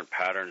different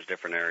patterns,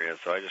 different areas.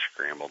 So I just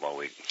scrambled all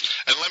week.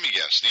 And let me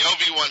guess, the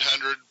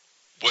LV100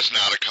 was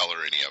not a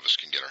color any of us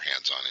can get our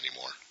hands on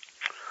anymore.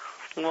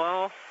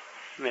 Well,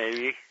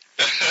 maybe.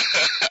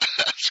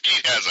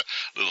 Skeet has a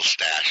little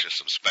stash of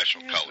some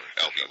special color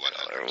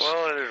LV100s.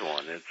 Well, there's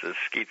one. It's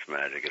Skeet's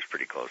Magic. It's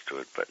pretty close to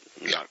it, but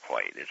not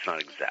quite. It's not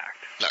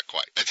exact. Not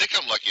quite. I think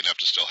I'm lucky enough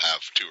to still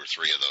have 2 or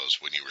 3 of those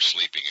when you were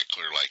sleeping at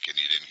Clear Lake and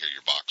you didn't hear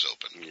your box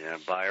open. Yeah,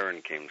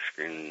 Byron came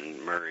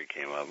screaming. Murray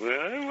came up.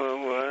 I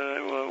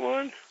want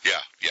one.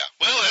 Yeah.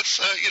 Well, that's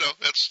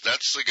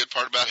that's the good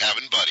part about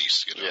having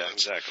buddies. Yeah,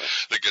 exactly.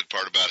 The good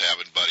part about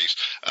having buddies.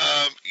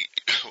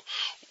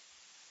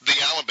 The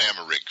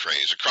Alabama rig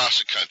craze across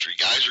the country,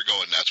 guys are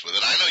going nuts with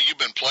it. I know you've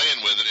been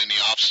playing with it in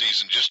the off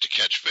season just to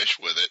catch fish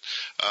with it.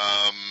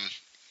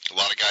 A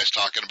lot of guys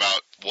talking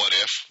about what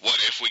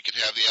if we could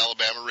have the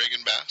Alabama rig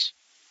in bass.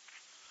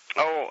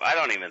 Oh, I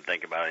don't even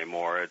think about it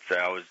anymore.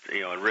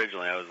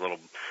 Originally I was a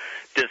little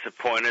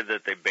disappointed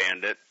that they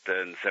banned it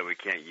and said we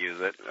can't use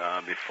it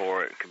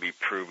before it could be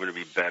proven to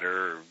be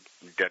better or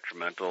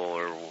detrimental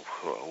or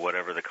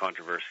whatever the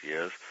controversy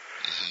is.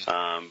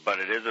 But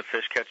it is a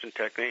fish catching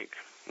technique.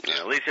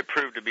 At least it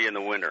proved to be in the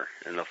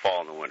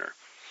fall and the winter.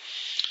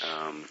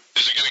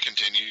 Is it going to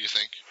continue, you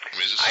think? I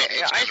mean, is it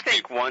something I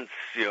think once,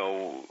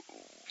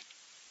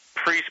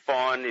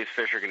 pre-spawn, these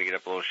fish are going to get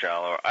up a little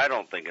shallower. I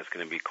don't think it's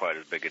going to be quite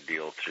as big a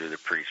deal through the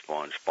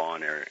pre-spawn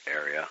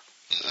area.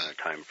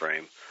 time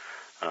frame.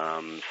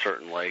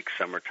 Certain lakes,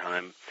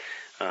 summertime,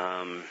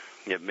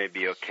 it may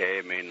be okay,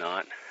 it may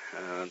not.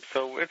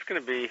 So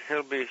it'll be,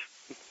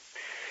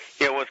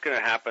 what's going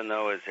to happen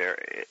though is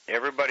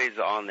everybody's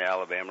on the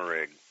Alabama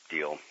rig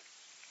deal,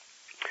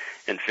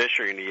 and fish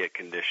are going to get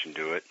conditioned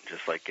to it,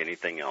 just like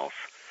anything else.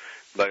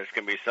 But it's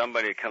going to be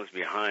somebody that comes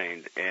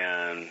behind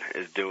and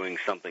is doing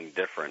something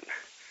different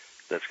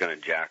that's going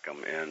to jack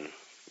them, and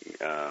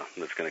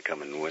that's going to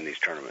come and win these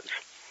tournaments.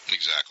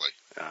 Exactly.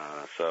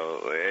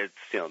 So it's,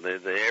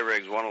 the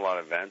A-Rig's won a lot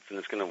of events, and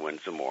it's going to win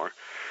some more.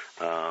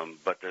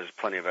 But there's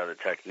plenty of other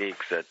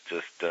techniques that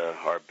just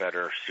are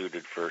better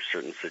suited for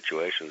certain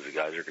situations the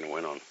guys are going to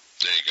win on.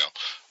 There you go.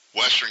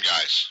 Western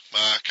guys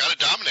kind of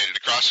dominated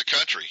across the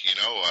country.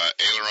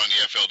 Ayler on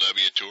the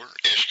FLW Tour,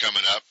 Ish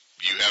coming up,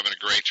 you having a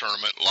great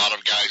tournament, a lot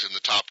of guys in the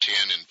top 10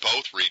 in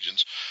both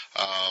regions.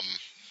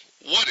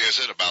 What is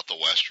it about the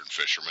Western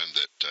fishermen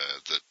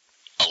that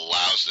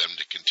allows them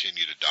to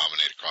continue to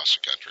dominate across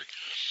the country?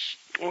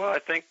 Well, I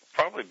think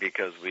probably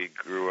because we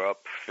grew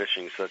up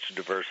fishing such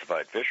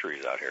diversified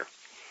fisheries out here.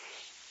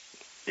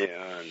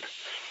 And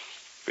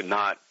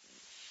not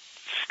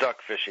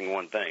stuck fishing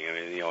one thing. I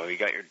mean, you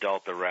got your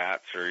Delta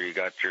rats, or you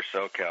got your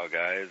SoCal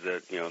guys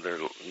that,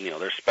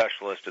 they're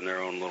specialists in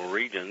their own little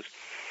regions.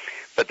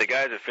 But the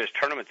guys that fished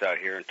tournaments out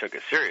here and took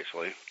it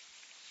seriously,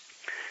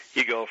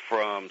 you go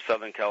from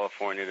Southern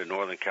California to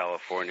Northern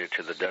California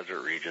to the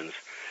desert regions,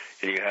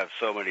 and you have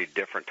so many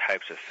different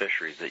types of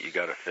fisheries that you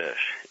got to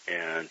fish.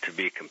 And to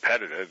be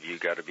competitive, you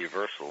got to be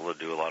versatile to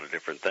do a lot of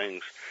different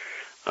things.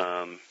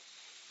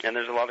 And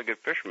there's a lot of good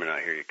fishermen out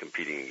here you're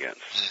competing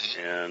against.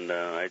 Mm-hmm. And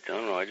I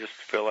don't know, I just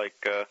feel like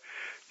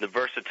the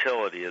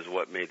versatility is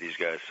what made these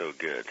guys so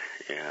good.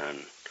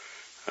 And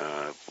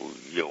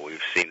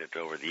we've seen it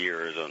over the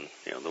years on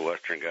the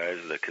Western guys.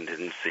 The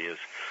contingency has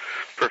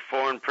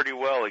performed pretty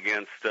well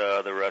against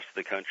the rest of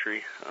the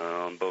country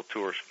on both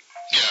tours.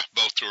 Yeah,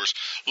 both tours.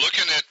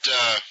 Looking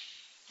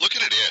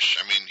at Ish,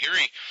 I mean, here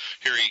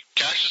he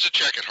cashes a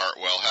check at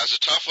Hartwell, has a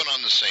tough one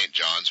on the St.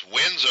 John's,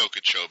 wins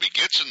Okeechobee,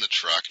 gets in the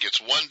truck,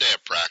 gets 1 day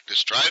of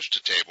practice, drives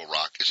to Table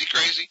Rock. Is he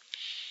crazy?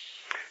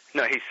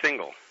 No, he's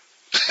single.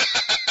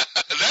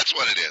 That's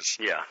what it is.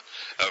 Yeah.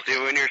 Okay. See,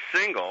 when you're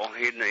single,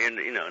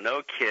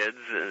 no kids,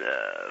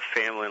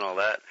 family, and all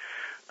that,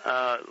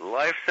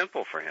 life's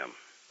simple for him.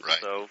 Right.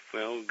 So,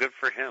 good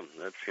for him.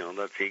 That's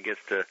he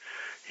gets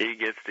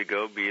to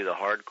go be the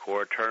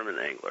hardcore tournament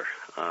angler.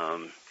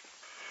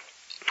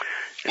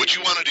 Would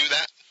you want to do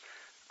that?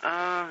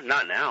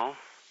 Not now.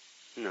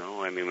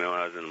 No, I mean, when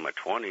I was in my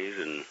 20s,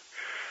 and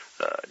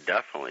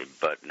definitely.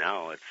 But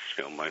now it's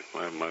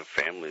my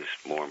family's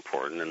more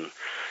important, and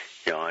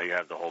I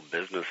have the whole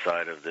business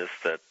side of this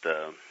that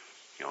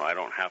I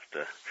don't have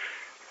to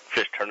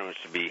fish tournaments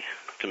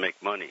to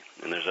make money,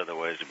 and there's other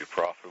ways to be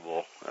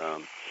profitable.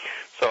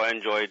 So I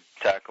enjoyed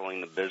tackling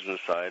the business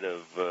side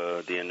of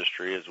the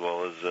industry as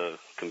well as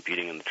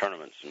competing in the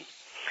tournaments.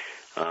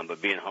 And,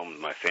 but being home with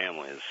my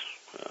family is,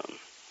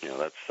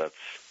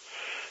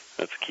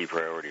 that's a key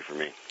priority for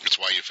me. That's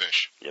why you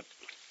fish. Yep.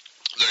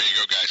 There you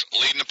go, guys.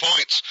 Leading the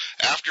points.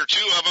 After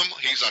 2 of them,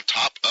 he's on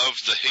top of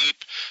the heap.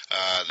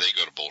 They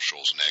go to Bull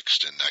Shoals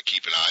next, and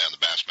keep an eye on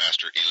the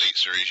Bassmaster Elite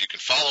Series. You can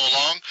follow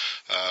along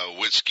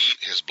with Skeet,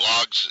 his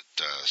blogs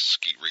at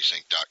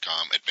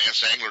SkeetReeseinc.com,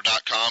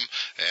 AdvancedAngler.com,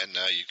 and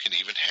you can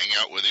even hang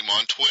out with him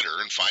on Twitter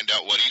and find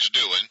out what he's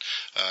doing.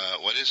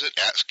 What is it,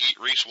 at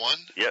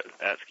SkeetReese1? Yep,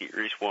 at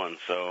SkeetReese1.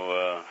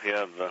 So,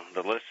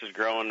 the list is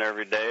growing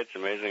every day. It's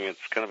amazing.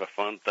 It's kind of a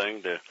fun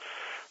thing to...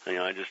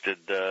 I just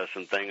did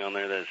some thing on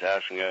there that's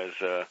asking guys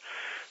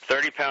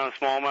 30-pound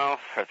smallmouth,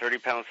 or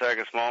 30-pound sack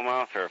of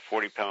smallmouth, or a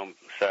 40-pound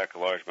sack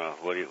of largemouth.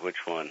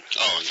 Which one?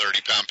 Oh, a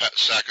 30-pound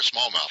sack of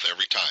smallmouth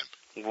every time.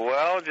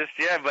 Well,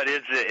 but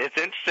it's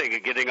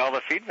interesting getting all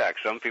the feedback.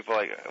 Some people are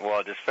like,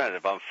 well, it just depends.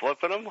 If I'm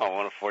flipping them, I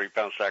want a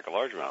 40-pound sack of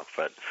largemouth.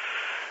 But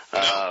no,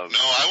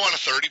 I want a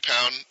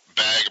 30-pound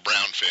bag of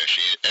brown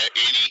fish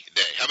any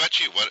day. How about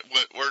you?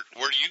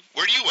 Where do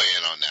you weigh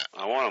in on that?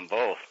 I want them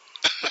both.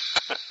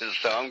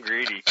 So I'm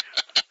greedy.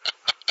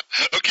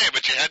 Okay,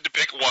 but you had to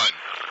pick one.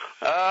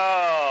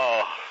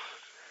 Oh.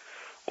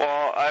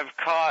 Well,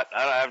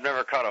 I've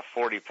never caught a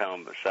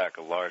 40-pound sack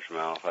of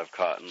largemouth. I've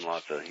caught in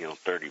lots of,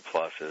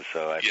 30-pluses,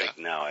 so I think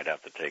now I'd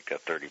have to take a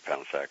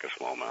 30-pound sack of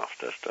smallmouth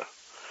just to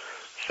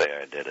say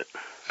I did it.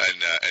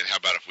 And how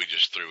about if we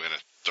just threw in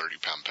a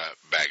 30-pound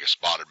bag of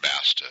spotted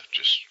bass to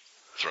just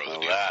throw the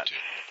deal into?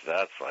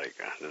 That's like,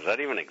 does that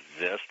even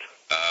exist?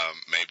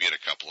 Maybe at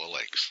a couple of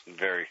lakes.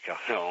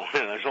 No,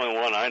 there's only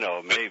one I know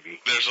of,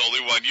 maybe. There's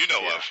only one you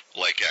know of,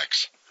 Lake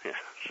X. Yeah,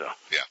 so.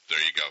 Yeah, there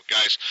you go.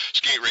 Guys,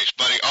 Skeet Reese,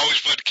 buddy, always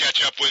fun to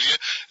catch up with you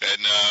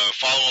and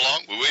follow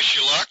along. We wish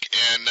you luck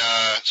and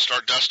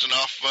start dusting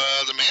off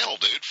the mantle,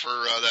 dude, for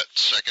that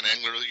second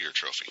Angler of the Year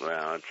trophy.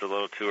 Well, it's a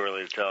little too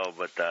early to tell,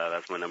 but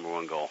that's my number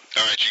one goal.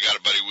 All right, you got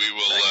it, buddy.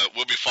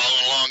 We'll be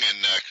following along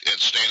and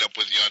staying up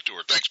with you on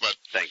tour. Thanks, bud.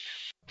 Thanks.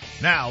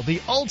 Now,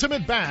 the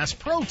Ultimate Bass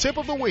Pro Tip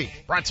of the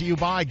Week, brought to you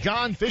by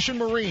Gone Fishing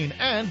Marine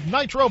and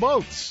Nitro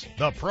Boats.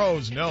 The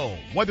pros know,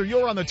 whether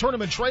you're on the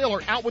tournament trail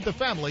or out with the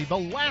family, the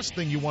last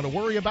thing you want to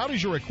worry about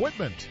is your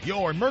equipment.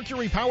 Your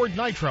Mercury-powered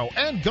Nitro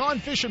and Gone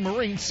Fishing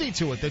Marine see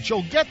to it that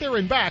you'll get there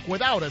and back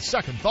without a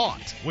second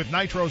thought. With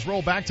Nitros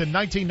roll back to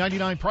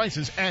 $19.99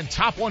 prices and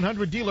top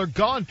 100 dealer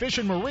Gone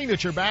Fishing Marine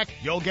at your back,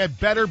 you'll get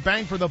better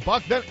bang for the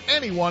buck than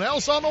anyone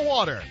else on the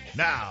water.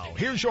 Now,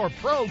 here's your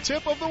Pro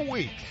Tip of the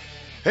Week.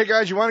 Hey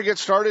guys, you want to get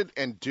started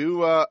and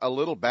do a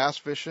little bass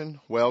fishing?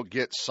 Well,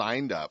 get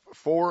signed up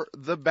for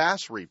the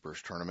Bass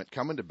Reapers tournament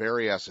coming to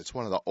Berryessa. It's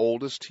one of the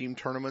oldest team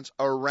tournaments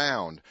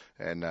around,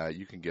 and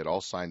you can get all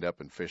signed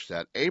up and fish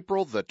that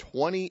April the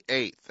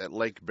 28th at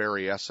Lake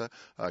Berryessa.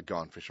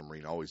 Gone Fishing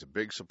Marine, always a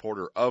big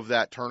supporter of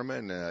that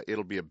tournament, and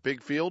it'll be a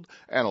big field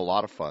and a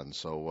lot of fun.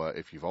 So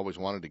if you've always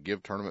wanted to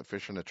give tournament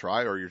fishing a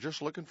try, or you're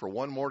just looking for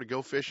one more to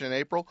go fish in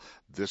April,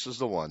 this is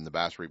the one, the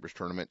Bass Reapers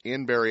tournament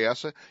in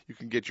Berryessa. You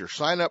can get your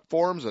sign-up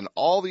forms and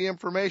all the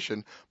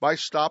information by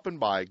stopping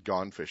by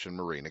Gone Fishing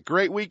Marine. A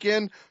great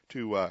weekend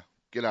to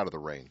get out of the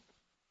rain.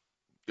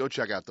 Go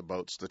check out the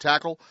boats, the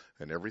tackle,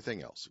 and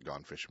everything else at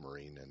Gone Fishing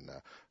Marine, and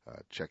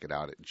check it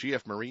out at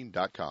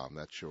gfmarine.com.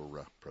 That's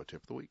your Pro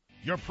Tip of the Week.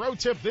 Your Pro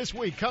Tip this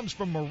week comes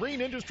from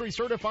Marine Industry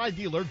Certified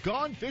dealer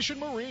Gone Fishing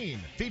Marine,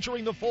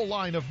 featuring the full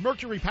line of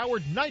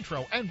Mercury-powered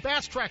Nitro and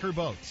Bass Tracker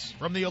boats.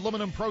 From the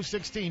Aluminum Pro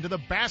 16 to the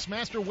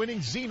Bassmaster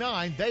winning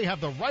Z9, they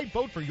have the right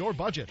boat for your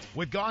budget.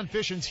 With Gone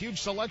Fishing's huge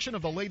selection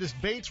of the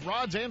latest baits,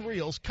 rods, and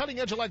reels,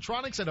 cutting-edge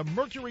electronics, and a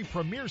Mercury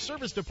Premier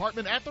Service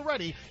Department at the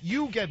ready,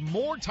 you get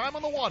more time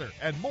on the water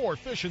and more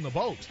fish in the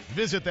boat.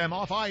 Visit them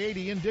off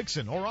I-80 in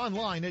Dixon or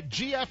online at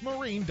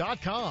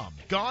gfmarine.com.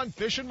 Gone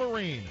Fishing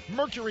Marine,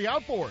 Mercury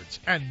Outboards,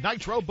 and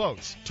Nitro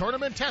Boats.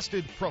 Tournament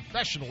tested,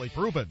 professionally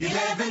proven.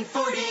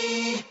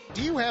 1140.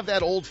 Do you have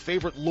that old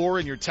favorite lure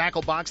in your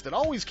tackle box that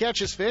always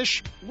catches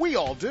fish? We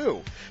all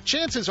do.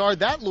 Chances are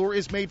that lure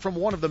is made from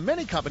one of the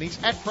many companies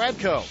at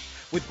Pradco.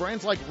 With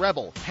brands like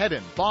Rebel,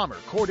 Hedon, Bomber,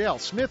 Cordell,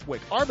 Smithwick,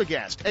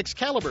 Arbogast,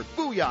 Excalibur,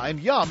 Booyah, and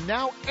Yum,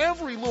 now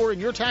every lure in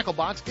your tackle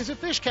box is a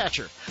fish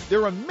catcher.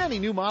 There are many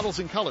new models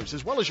and colors,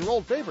 as well as your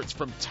old favorites,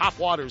 from top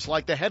waters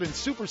like the Hedon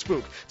Super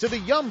Spook to the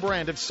Yum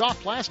brand of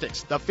soft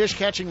plastics. The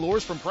fish-catching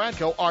lures from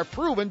Pradco are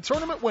proven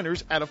tournament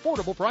winners at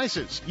affordable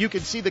prices. You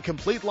can see the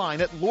complete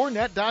line at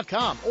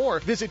lurenet.com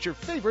or visit your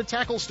favorite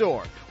tackle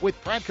store.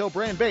 With Pradco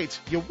brand baits,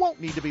 you won't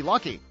need to be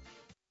lucky.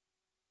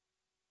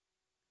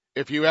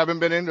 If you haven't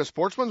been into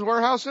Sportsman's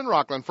Warehouse in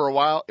Rockland for a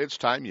while, it's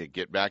time you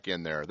get back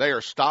in there. They are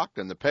stocked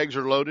and the pegs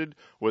are loaded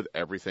with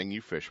everything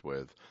you fish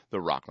with. The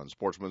Rockland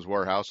Sportsman's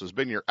Warehouse has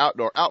been your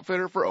outdoor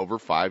outfitter for over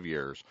 5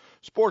 years.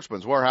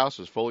 Sportsman's Warehouse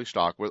is fully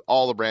stocked with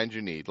all the brands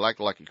you need,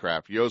 like Lucky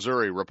Craft,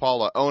 Yozuri,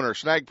 Rapala, Owner,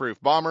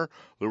 Snagproof, Bomber,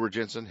 Lure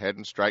Jensen, Head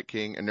and Strike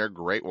King, and their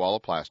great wall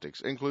of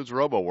plastics. Includes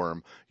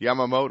RoboWorm,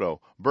 Yamamoto,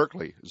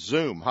 Berkeley,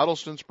 Zoom,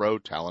 Huddleston,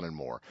 Spro, Talon, and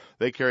more.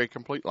 They carry a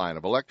complete line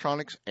of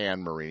electronics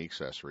and marine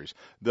accessories.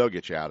 They'll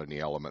get you out in the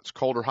elements.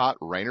 Cold or hot,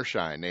 rain or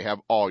shine, they have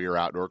all your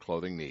outdoor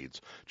clothing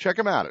needs. Check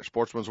them out at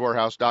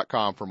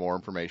sportsmanswarehouse.com for more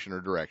information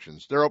or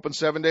directions. They're open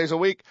 7 days a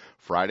week,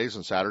 Fridays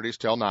and Saturdays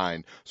till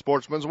 9.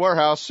 Sportsman's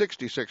Warehouse,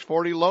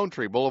 6640 Lone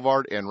Tree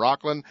Boulevard in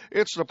Rockland.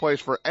 It's the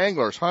place for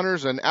anglers,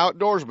 hunters, and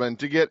outdoorsmen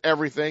to get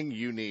everything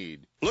you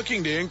need.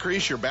 Looking to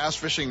increase your bass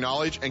fishing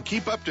knowledge and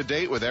keep up to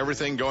date with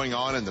everything going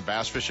on in the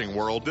bass fishing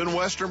world? Then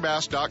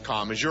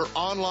westernbass.com is your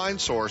online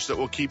source that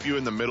will keep you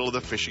in the middle of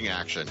the fishing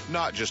action,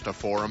 not just a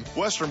forum.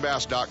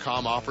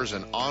 westernbass.com offers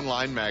an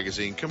online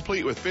magazine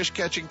complete with fish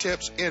catching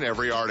tips in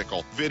every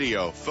article,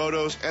 video,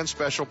 photos, and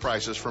special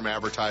prices from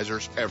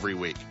advertisers every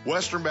week.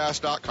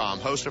 westernbass.com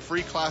hosts a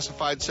free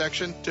classified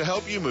section to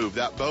help you move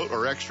that boat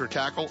or extra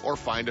tackle or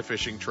find a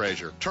fishing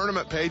treasure.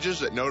 Tournament pages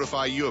that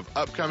notify you of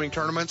upcoming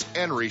tournaments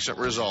and recent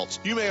results.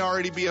 You may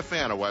already be a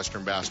fan of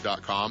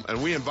westernbass.com,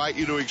 and we invite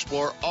you to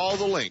explore all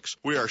the links.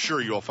 We are sure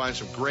you'll find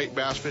some great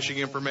bass fishing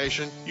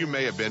information you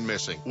may have been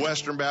missing.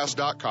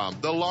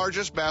 westernbass.com, the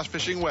largest bass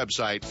fishing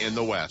website in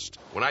the West.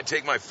 When I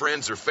take my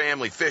friends or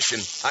family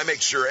fishing, I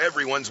make sure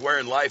everyone's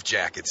wearing life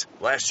jackets.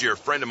 Last year, a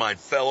friend of mine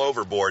fell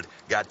overboard,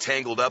 got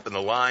tangled up in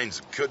the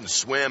lines, couldn't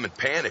swim, and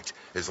panicked.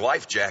 His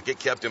life jacket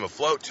kept him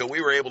afloat till we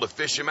were able to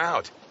fish him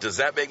out. Does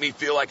that make me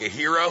feel like a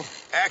hero?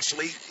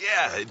 Actually,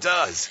 yeah, it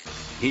does.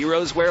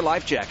 Heroes wear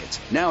life jackets.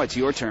 Now it's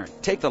your turn.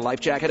 Take the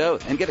life jacket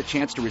oath and get a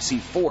chance to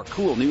receive 4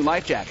 cool new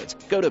life jackets.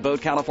 Go to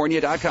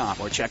BoatCalifornia.com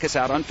or check us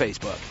out on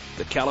Facebook.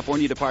 The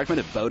California Department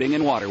of Boating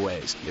and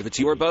Waterways. If it's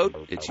your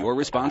boat, it's your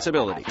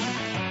responsibility.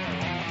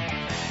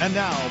 And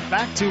now,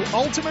 back to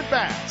Ultimate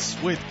Bass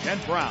with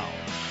Kent Brown.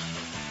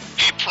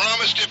 He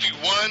promised if he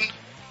won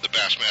the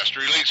Bassmaster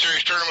Elite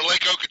Series Tournament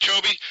Lake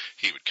Okeechobee,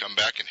 he would come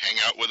back and hang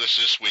out with us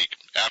this week.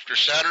 After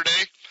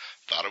Saturday,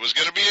 thought it was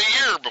going to be a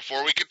year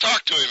before we could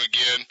talk to him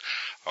again.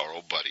 Our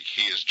old buddy,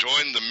 he has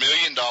joined the $1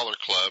 Million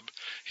Club.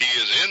 He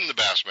is in the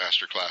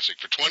Bassmaster Classic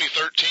for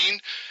 2013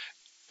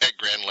 at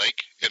Grand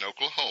Lake in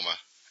Oklahoma.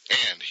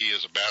 And he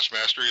is a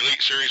Bassmaster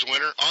Elite Series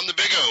winner on the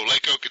Big O,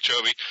 Lake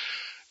Okeechobee.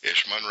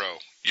 Ish Monroe,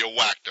 you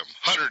whacked him.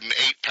 108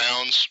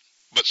 pounds.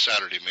 but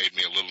Saturday made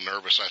me a little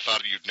nervous. I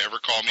thought you'd never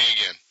call me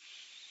again.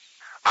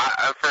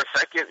 For a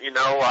second,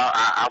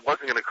 I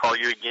wasn't going to call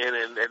you again,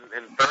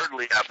 and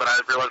thirdly, but I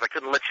realized I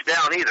couldn't let you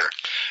down either.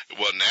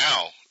 Well,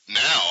 now,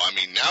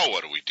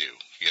 what do we do?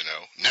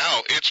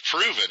 Now it's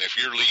proven if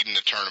you're leading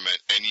the tournament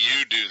and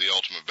you do the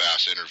Ultimate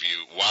Bass interview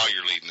while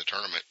you're leading the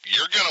tournament,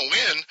 you're going to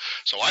win.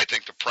 So I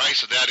think the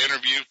price of that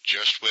interview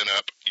just went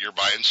up. You're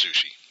buying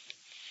sushi.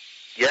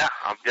 Yeah,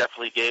 I'm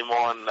definitely game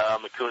on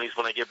McCooney's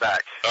when I get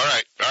back. All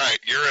right.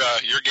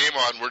 You're game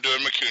on. We're doing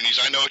McCooney's.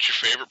 I know it's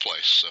your favorite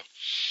place. So.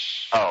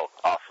 Oh,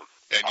 awesome.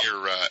 And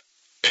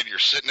you're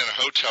sitting in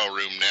a hotel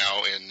room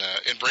now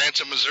in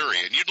Branson, Missouri,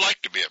 and you'd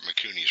like to be at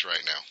McCooney's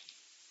right now.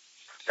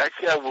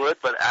 Actually, I would,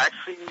 but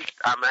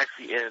I'm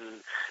actually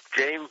in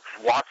James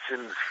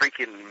Watson's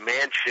freaking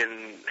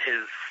mansion,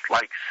 his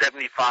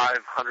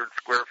 7,500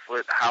 square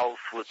foot house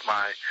with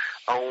my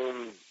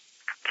own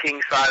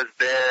king-size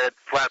bed,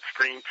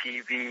 flat-screen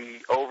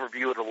TV,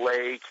 overview of the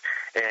lake,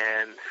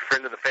 and a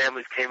friend of the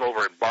family came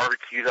over and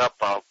barbecued up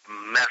a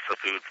mess of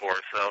food for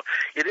us. So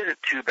it isn't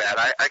too bad.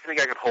 I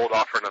think I could hold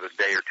off for another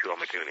day or two on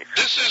McCooney's.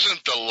 This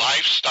isn't the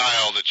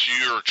lifestyle that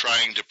you're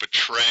trying to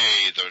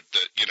portray,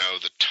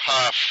 the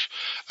tough,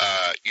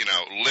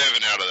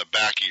 living out of the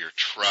back of your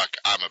truck,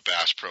 I'm a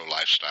Bass Pro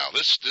lifestyle.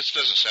 This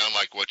doesn't sound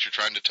like what you're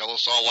trying to tell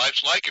us all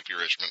life's like if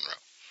you're Ish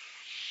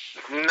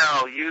Monroe.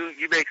 No,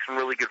 you make some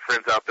really good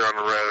friends out there on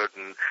the road,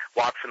 and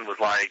Watson was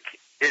like,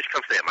 Ish,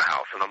 come stay at my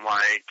house. And I'm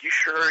like, you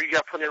sure you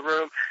got plenty of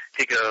room?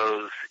 He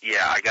goes,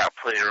 yeah, I got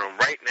plenty of room.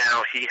 Right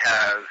now he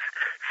has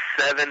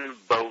 7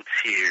 boats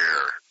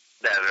here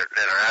that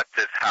are at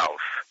this house,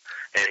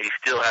 and he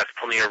still has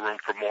plenty of room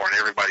for more, and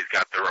everybody's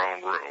got their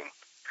own room.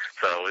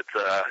 So it's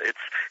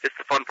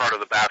the fun part of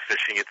the bass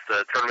fishing. It's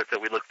the tournament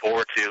that we look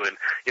forward to, and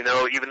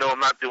even though I'm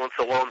not doing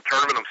so well in the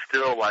tournament, I'm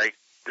still like,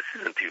 this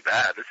isn't too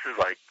bad. This is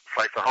like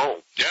slice of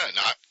home. Yeah,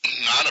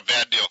 not a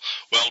bad deal.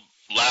 Well,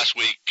 last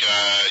week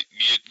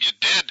you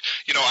did.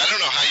 I don't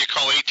know how you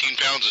call 18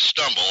 pounds a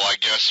stumble. I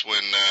guess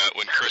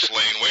when Chris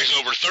Lane weighs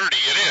over 30,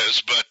 it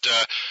is. But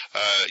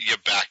you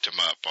backed him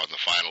up on the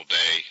final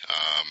day.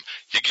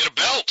 You get a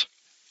belt.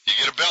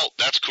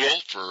 That's cool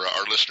for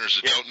our listeners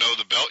that don't know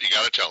the belt. You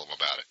got to tell them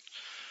about it.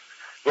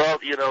 Well,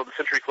 the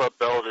Century Club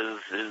belt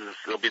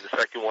it'll be the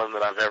second one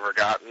that I've ever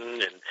gotten.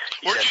 And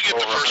where'd you get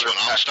the first one?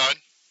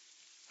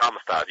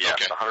 Amistad, yeah.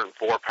 Okay. It's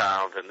 104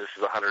 pounds, and this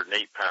is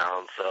 108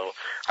 pounds. So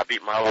I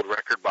beat my old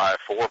record by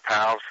 4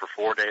 pounds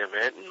for 4-day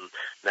event, and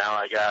now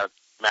I got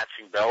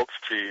matching belts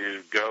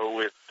to go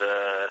with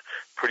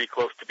pretty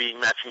close to being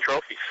matching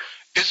trophies.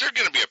 Is there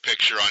going to be a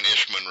picture on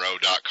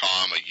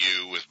ishmonroe.com of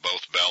you with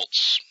both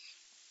belts?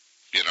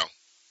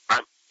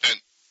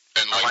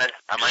 And like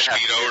I might have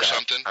to do or that.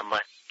 something?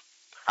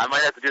 I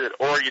might have to do that,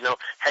 or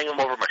hang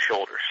them over my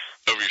shoulders.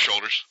 Over your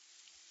shoulders?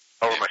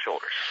 Over my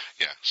shoulders.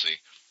 Yeah. See,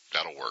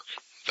 that'll work.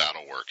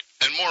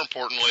 And more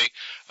importantly,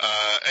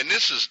 and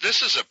this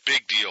is a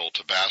big deal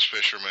to bass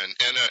fishermen,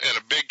 and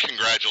a big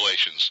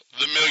congratulations,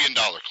 the $1 Million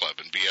Club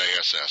in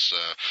BASS,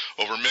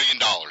 over $1 million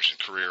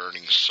in career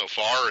earnings so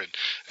far,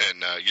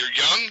 and you're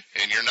young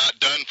and you're not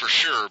done for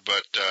sure,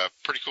 but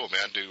pretty cool,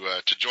 man,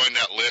 to join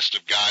that list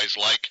of guys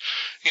like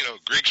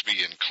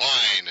Grigsby and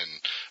Klein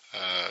and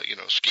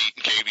Skeet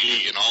and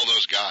KVD and all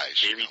those guys.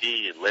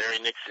 KVD and Larry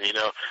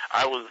Nixon.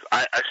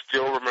 I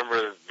still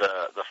remember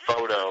the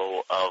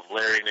photo of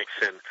Larry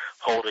Nixon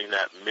holding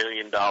that $1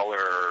 Million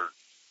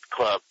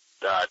Club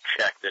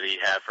check that he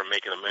had from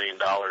making $1 million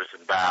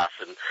in bass,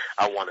 and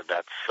I wanted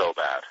that so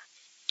bad.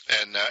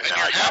 And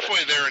you're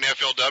halfway there in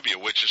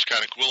FLW, which is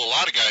kind of cool. A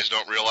lot of guys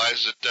don't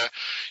realize that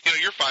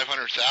you're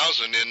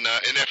 500,000 in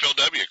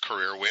FLW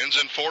career wins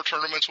and 4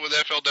 tournaments with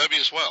FLW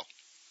as well.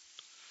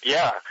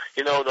 Yeah,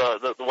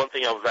 the one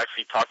thing I was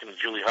actually talking to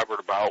Julie Hubbard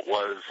about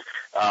was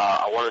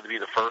I wanted to be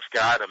the first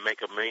guy to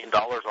make $1 million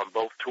on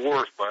both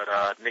tours, but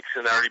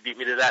Nixon already beat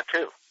me to that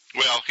too.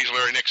 Well, he's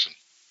Larry Nixon.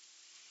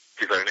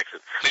 He's Larry Nixon.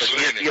 But he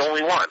is the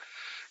only one.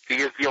 He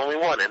is the only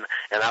one, and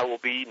I will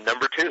be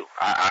number 2.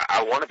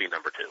 I want to be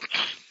number 2.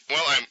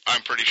 Well,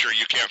 I'm pretty sure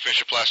you can't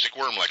fish a plastic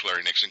worm like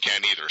Larry Nixon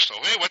can either. So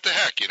hey, what the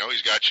heck?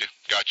 He's got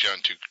you on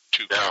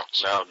two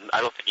counts. No, I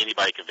don't think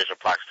anybody can fish a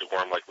plastic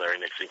worm like Larry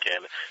Nixon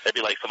can. That'd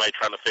be like somebody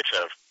trying to fish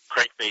a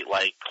crankbait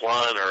like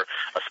Clun or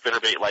a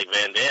spinnerbait like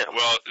Van Dam.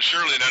 Well,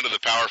 surely none of the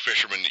power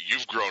fishermen that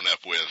you've grown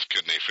up with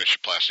can they fish a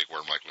plastic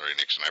worm like Larry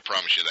Nixon. I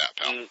promise you that,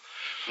 pal.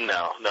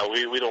 No,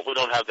 we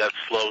don't have that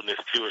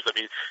slowness to us. I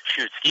mean,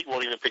 shoot, Skeet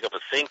won't even pick up a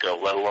Cinco,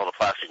 let alone a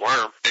plastic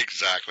worm.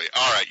 Exactly.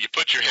 All right, you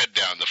put your head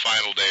down the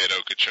final day at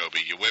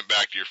Okeechobee. You went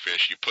back to your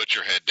fish. You put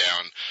your head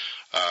down,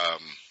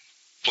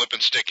 flipping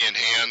stick in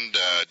hand.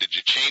 Did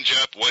you change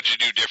up? What'd you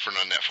do different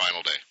on that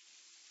final day?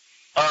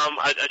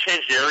 I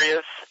changed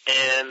areas,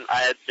 and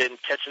I had been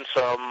catching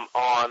some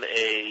on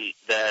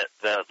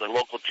the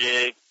local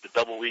jig, the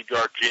double weed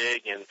guard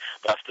jig, and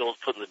I still was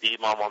putting the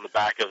D-mom on the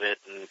back of it,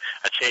 and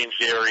I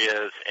changed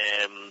areas,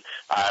 and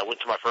I went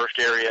to my first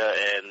area,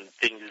 and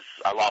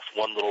I lost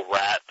one little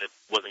rat that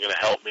wasn't going to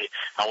help me.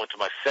 I went to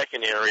my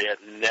second area,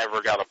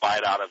 never got a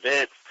bite out of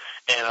it.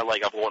 And I'm going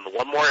to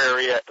one more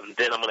area, and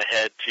then I'm going to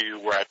head to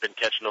where I've been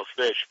catching those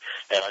fish.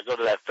 And I go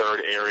to that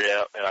third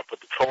area, and I put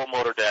the trolling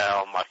motor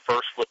down. My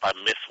first flip, I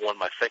miss one.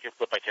 My second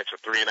flip, I catch a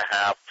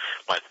 3.5.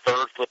 My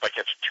third flip, I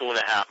catch a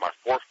 2.5. My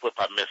fourth flip,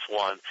 I miss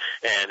one.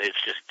 And it's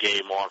just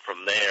game on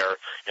from there.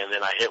 And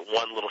then I hit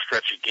one little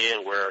stretch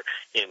again where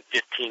in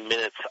 15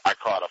 minutes I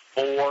caught a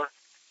 4,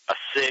 a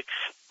 6,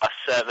 a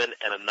 7,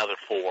 and another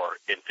 4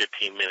 in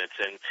 15 minutes.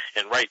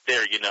 And right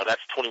there,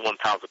 that's 21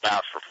 pounds of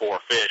bass for 4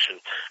 fish, and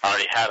I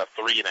already had a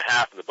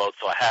 3.5 in the boat,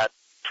 so I had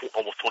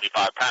almost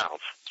 25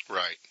 pounds.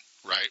 Right.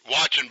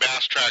 Watching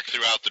Bass Track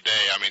throughout the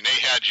day, I mean, they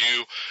had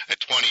you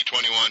at 20,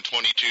 21,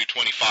 22,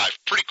 25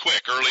 pretty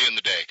quick early in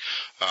the day.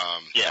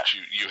 Yeah.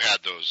 You had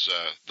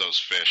those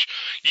fish.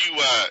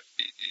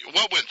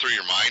 What went through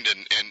your mind?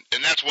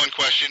 And that's one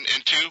question.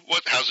 And two,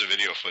 how's the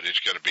video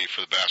footage going to be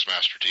for the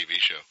Bassmaster TV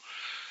show?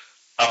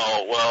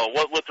 Oh, well,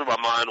 what went through my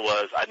mind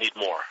was I need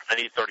more. I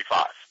need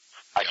 35.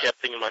 I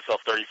kept thinking to myself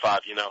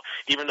 35,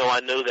 even though I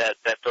knew that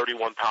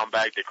 31-pound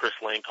bag that Chris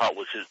Lane caught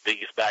was his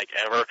biggest bag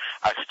ever,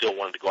 I still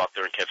wanted to go out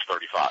there and catch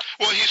 35.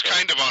 Well, he's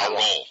kind of on a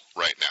roll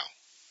right now.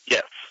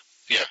 Yes.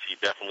 Yes, he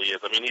definitely is.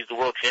 I mean, he's the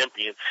world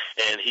champion,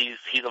 and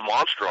he's a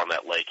monster on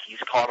that lake. He's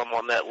caught him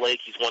on that lake.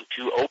 He's won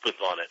 2 opens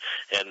on it,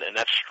 and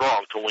that's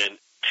strong to win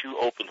 2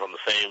 opens on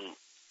the same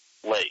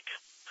lake.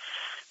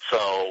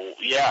 So,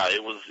 yeah,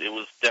 it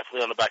was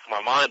definitely on the back of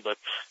my mind, but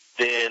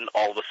then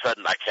all of a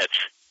sudden I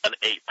catch an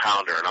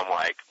 8-pounder, and I'm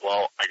like,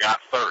 well, I got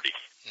 30.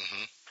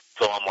 Mm-hmm.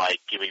 So I'm like,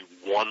 give me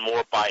one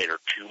more bite or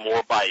 2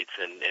 more bites,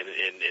 and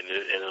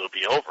it'll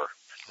be over.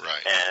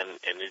 Right.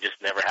 And it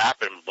just never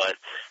happened. But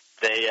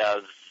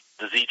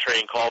the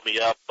Z-Train called me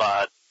up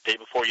day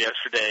before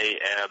yesterday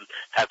and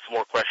had some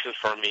more questions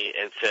for me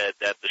and said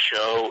that the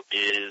show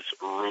is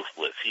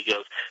ruthless. He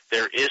goes,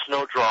 there is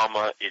no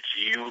drama. It's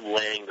you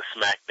laying the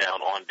smack down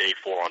on day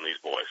 4 on these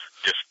boys,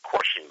 just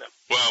crushing them.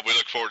 Well, we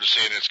look forward to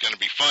seeing it. It's going to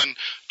be fun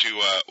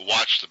to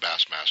watch the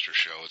Bassmaster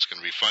show. It's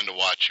going to be fun to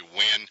watch you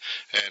win.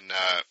 And,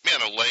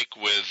 man, a lake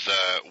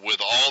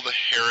with all the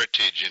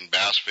heritage in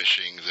bass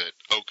fishing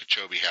that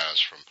Okeechobee has,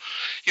 from,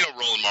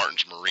 Roland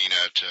Martin's Marina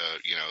to,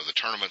 the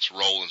tournaments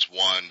Roland's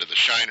won, to the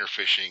Shiner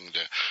fishing, to,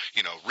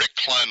 Rick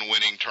Clunn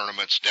winning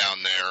tournaments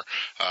down there.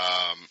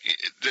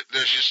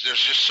 There's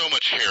just so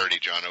much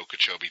heritage on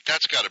Okeechobee.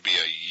 That's got to be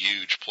a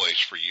huge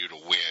place for you to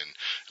win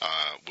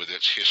with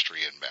its history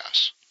in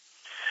bass.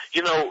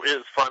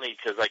 It's funny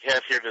because I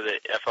got here to the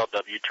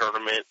FLW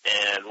tournament,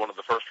 and one of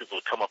the first people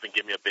to come up and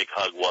give me a big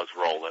hug was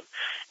Roland.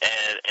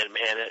 And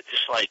man, it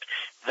just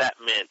that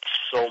meant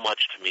so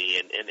much to me.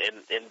 And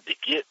to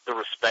get the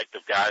respect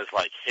of guys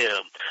like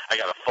him, I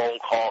got a phone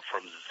call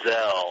from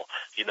Zell,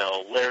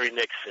 Larry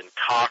Nixon,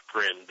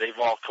 Cochran. They've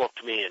all come up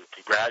to me and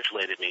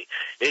congratulated me.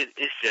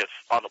 It's just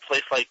on a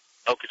place like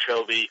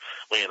Okeechobee,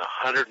 weighing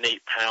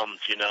 108 pounds,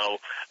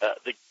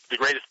 the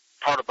greatest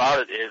part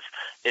about it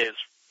is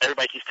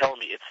everybody keeps telling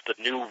me it's the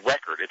new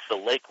record. It's the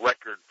lake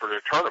record for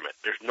the tournament.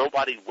 There's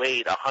nobody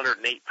weighed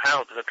 108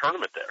 pounds in a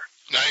tournament there.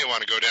 Now you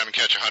want to go down and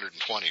catch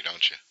 120,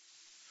 don't you?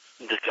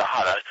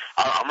 God,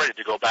 I'm ready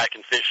to go back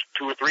and fish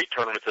 2 or 3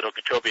 tournaments at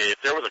Okeechobee.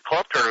 If there was a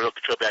club tournament at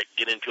Okeechobee I could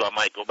get into, I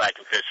might go back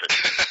and fish it.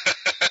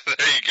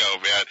 There you go,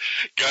 man.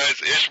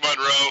 Guys, Ish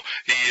Monroe,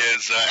 he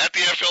is at the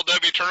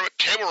FLW tournament,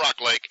 Table Rock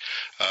Lake,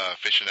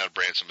 fishing out of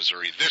Branson,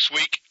 Missouri. This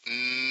week,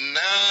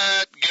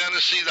 not going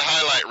to see the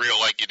highlight reel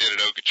like you did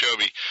at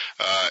Okeechobee.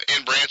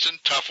 In Branson,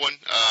 tough one.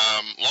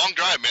 Long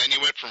drive, man.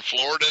 You went from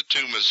Florida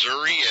to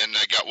Missouri and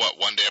got,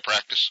 1 day of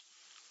practice?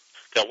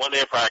 Got 1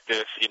 day of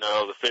practice,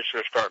 the fish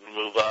are starting to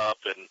move up,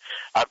 and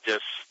I'm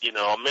just,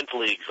 I'm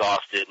mentally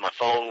exhausted. My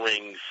phone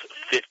rings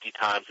 50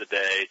 times a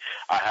day.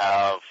 I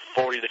have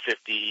 40 to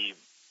 50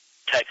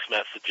 text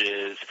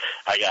messages.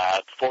 I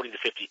got 40 to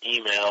 50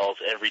 emails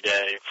every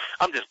day.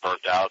 I'm just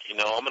burnt out. I'm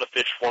going to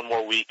fish 1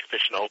 more week,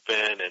 fish an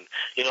open, and,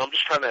 I'm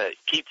just trying to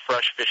keep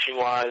fresh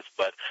fishing-wise,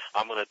 but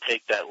I'm going to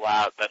take that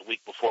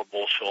week before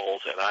Bull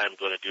Shoals, and I am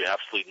going to do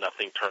absolutely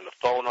nothing, turn the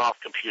phone off,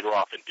 computer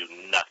off, and do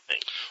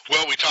nothing.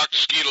 Well, we talked to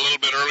Skeet a little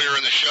bit earlier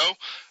in the show.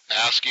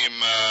 Ask him,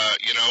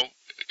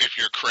 if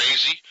you're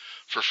crazy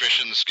for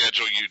fishing the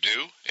schedule you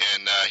do,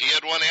 and he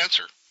had one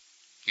answer.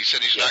 He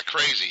said he's not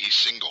crazy, he's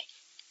single.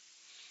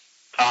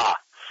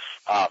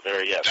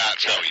 Yes.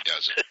 That's how he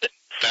does it.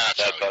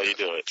 That's how you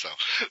do it. So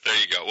there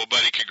you go. Well,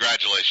 buddy,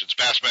 congratulations.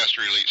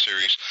 Bassmaster Elite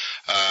Series.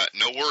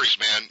 No worries,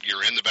 man.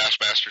 You're in the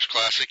Bassmasters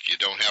Classic. You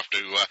don't have to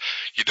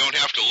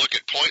look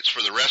at points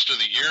for the rest of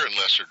the year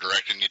unless they're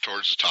directing you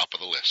towards the top of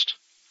the list.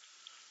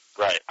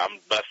 Right.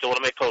 But I still want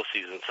to make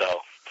postseason,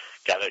 so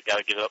gotta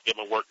get up, get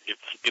some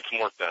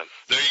work done.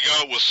 There you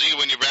go. We'll see you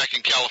when you're back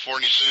in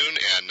California soon,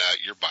 and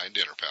you're buying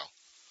dinner, pal.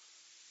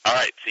 All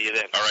right, see you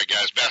then. All right,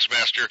 guys.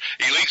 Bassmaster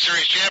Elite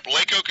Series champ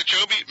Lake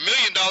Okeechobee, $1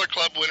 million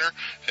club winner,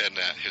 and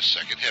his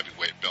second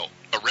heavyweight belt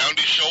around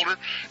his shoulder.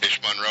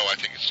 Ish Monroe, I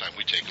think it's time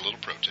we take a little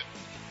pro tip.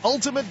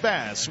 Ultimate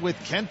Bass with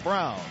Kent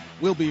Brown.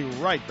 We'll be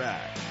right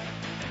back.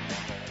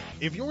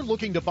 If you're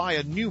looking to buy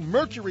a new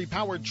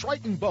Mercury-powered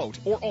Triton boat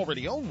or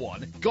already own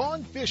one,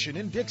 Gone Fishin'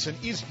 in Dixon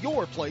is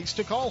your place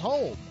to call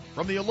home.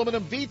 From the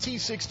aluminum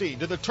VT16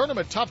 to the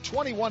Tournament Top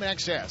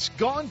 21XS,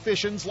 Gone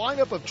Fishin's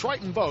lineup of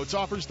Triton boats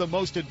offers the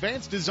most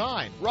advanced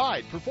design,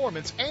 ride,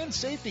 performance, and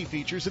safety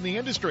features in the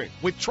industry.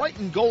 With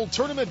Triton Gold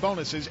tournament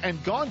bonuses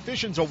and Gone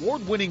Fishin's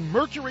award-winning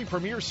Mercury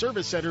Premier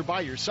Service Center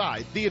by your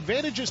side, the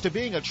advantages to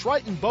being a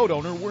Triton boat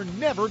owner were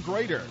never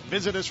greater.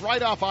 Visit us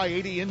right off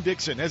I-80 in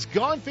Dixon as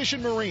Gone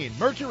Fishin' Marine,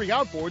 Mercury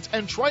Outboards,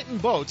 and Triton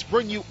Boats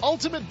bring you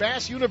Ultimate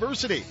Bass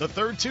University, the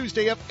third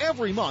Tuesday of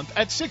every month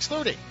at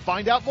 6:30.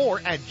 Find out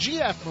more at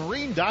GFMarine.com.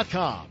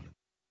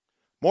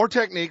 More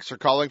techniques are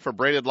calling for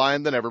braided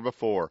line than ever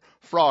before.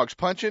 Frogs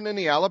punching in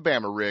the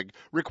Alabama rig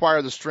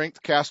require the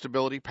strength,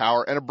 castability,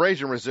 power, and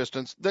abrasion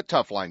resistance that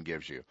Toughline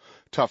gives you.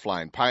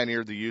 Toughline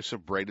pioneered the use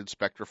of braided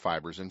Spectra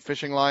fibers in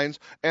fishing lines,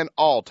 and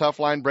all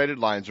Toughline braided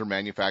lines are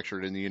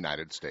manufactured in the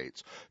United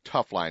States.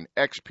 Toughline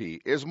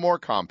XP is more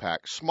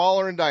compact,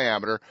 smaller in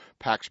diameter,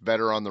 packs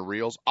better on the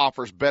reels,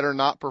 offers better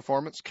knot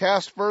performance,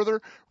 casts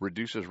further,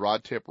 reduces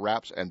rod tip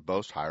wraps, and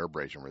boasts higher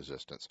abrasion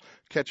resistance.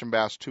 Catching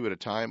bass 2 at a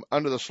time,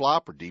 under the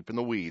slop, or deep in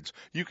the weeds.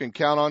 You can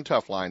count on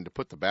Toughline to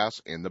put the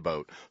bass in the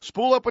boat.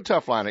 Spool up with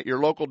Toughline at your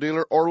local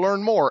dealer or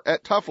learn more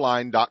at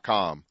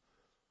toughline.com.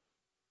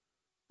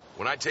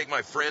 When I take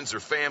my friends or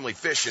family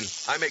fishing,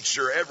 I make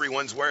sure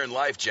everyone's wearing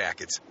life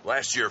jackets.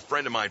 Last year, a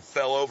friend of mine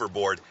fell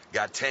overboard,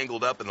 got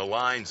tangled up in the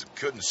lines,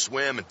 couldn't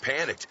swim, and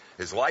panicked.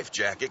 His life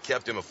jacket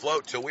kept him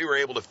afloat till we were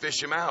able to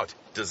fish him out.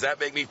 Does that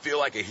make me feel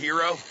like a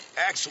hero?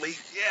 Actually,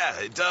 yeah,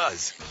 it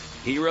does.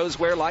 Heroes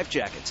wear life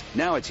jackets.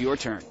 Now it's your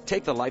turn.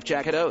 Take the life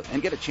jacket oath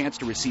and get a chance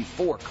to receive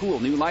 4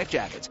 cool new life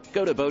jackets.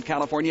 Go to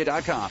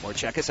BoatCalifornia.com or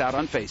check us out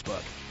on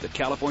Facebook. The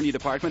California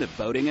Department of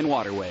Boating and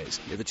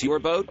Waterways. If it's your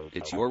boat,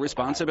 it's your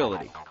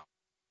responsibility.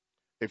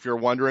 If you're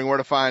wondering where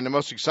to find the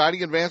most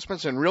exciting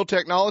advancements in reel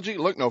technology,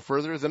 look no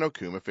further than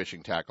Okuma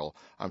Fishing Tackle.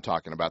 I'm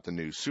talking about the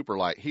new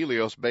Superlight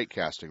Helios bait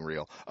casting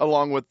reel,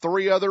 along with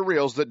 3 other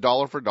reels that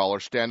dollar for dollar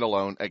stand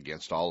alone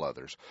against all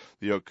others.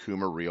 The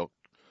Okuma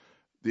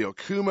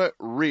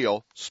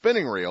Reel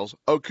spinning reels,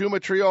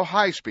 Okuma Trio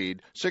High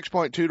Speed,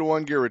 6.2 to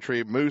 1 gear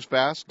retrieve, moves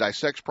fast,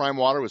 dissects prime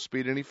water with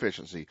speed and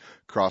efficiency,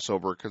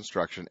 crossover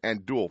construction,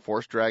 and dual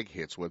force drag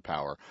hits with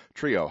power.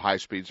 Trio High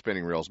Speed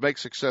spinning reels make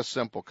success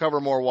simple,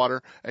 cover more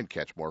water, and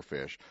catch more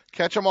fish.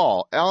 Catch them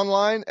all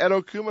online at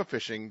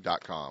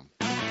okumafishing.com.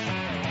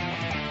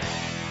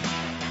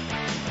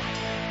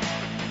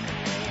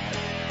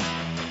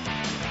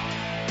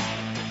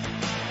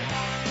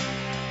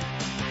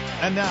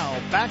 And now,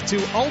 back to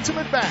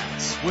Ultimate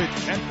Bass with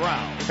Kent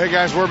Brown. Hey,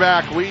 guys, we're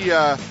back. We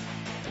are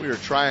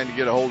trying to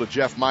get a hold of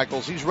Jeff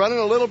Michaels. He's running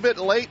a little bit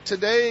late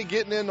today,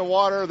 getting in the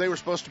water. They were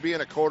supposed to be in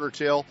a quarter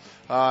till.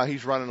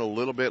 He's running a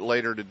little bit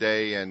later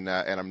today, and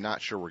I'm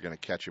not sure we're going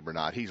to catch him or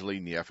not. He's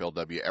leading the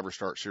FLW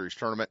EverStart Series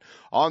tournament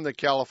on the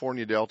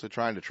California Delta,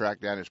 trying to track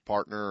down his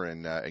partner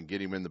and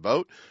get him in the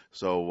boat.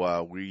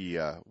 So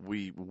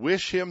we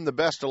wish him the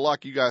best of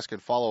luck. You guys can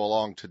follow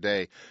along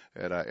today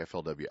at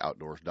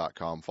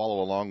FLWOutdoors.com.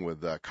 Follow along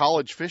with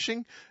college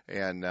fishing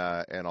and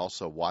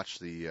also watch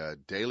the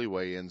daily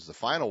weigh-ins, the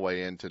final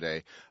weigh-in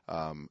today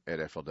at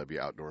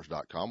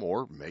FLWOutdoors.com,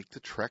 or make the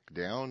trek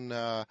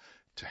down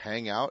to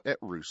hang out at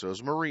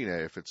Russo's Marina.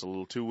 If it's a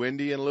little too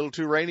windy and a little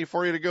too rainy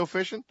for you to go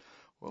fishing,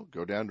 well,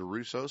 go down to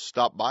Russo's,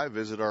 stop by,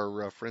 visit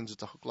our friends at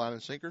the Hook, Line,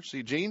 and Sinker,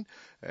 see Gene,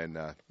 and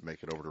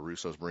make it over to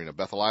Russo's Marina,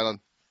 Bethel Island,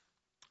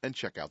 and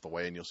check out the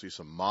weigh, and you'll see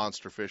some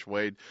monster fish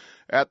weighed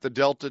at the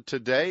Delta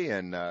today.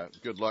 And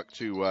good luck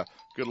to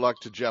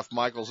Jeff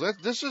Michaels.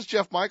 This is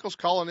Jeff Michaels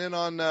calling in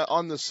on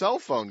the cell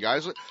phone,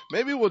 guys.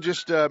 Maybe we'll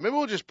just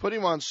put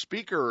him on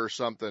speaker or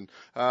something.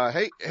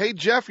 Hey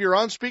Jeff, you're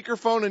on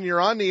speakerphone and you're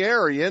on the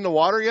air. Are you in the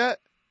water yet?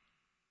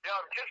 Yeah,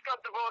 I've just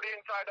got the boat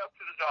inside up to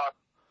the dock.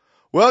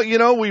 Well, you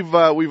know,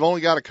 we've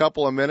only got a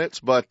couple of minutes,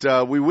 but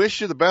we wish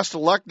you the best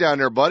of luck down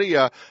there, buddy.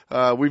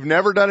 We've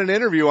never done an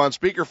interview on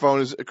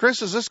speakerphone.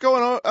 Chris, is this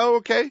going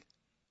okay?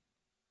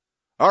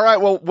 All right.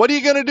 Well, what are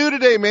you going to do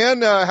today,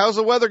 man? How's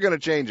the weather going to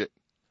change it?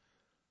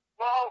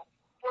 Well,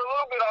 for a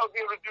little bit, I'll be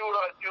able to do what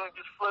I was doing,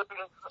 just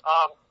flipping.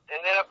 And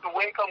then if the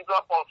wind comes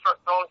up, I'll start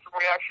throwing some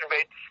reaction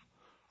baits.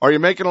 Are you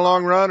making a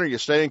long run, or are you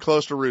staying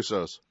close to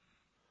Russo's?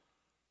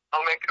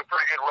 I'm making a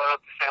pretty good run up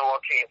to San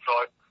Joaquin,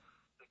 so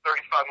the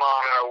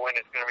 35-mile-an-hour wind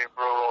is going to be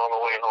brutal on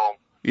the way home.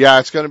 Yeah,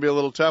 it's going to be a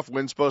little tough.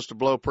 Wind's supposed to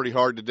blow pretty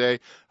hard today.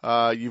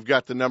 You've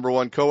got the number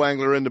 1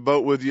 co-angler in the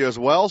boat with you as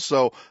well,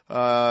 so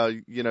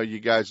you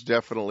guys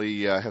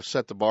definitely have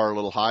set the bar a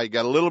little high. You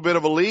got a little bit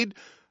of a lead.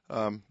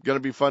 Going to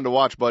be fun to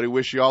watch, buddy.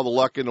 Wish you all the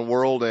luck in the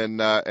world,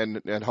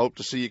 and hope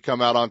to see you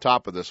come out on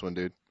top of this one,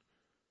 dude.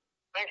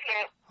 Thanks,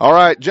 Sam. All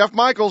right, Jeff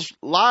Michaels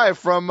live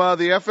from the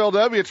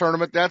FLW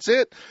tournament. That's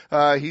it.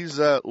 He's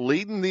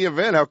leading the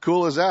event. How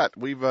cool is that?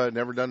 We've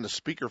never done the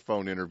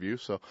speakerphone interview,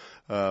 so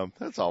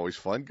that's always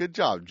fun. Good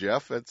job,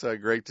 Jeff. That's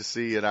great to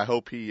see, and I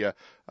hope he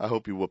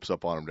whoops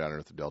up on him down there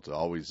at the Delta.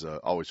 Always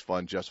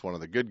fun. Jeff's one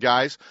of the good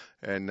guys,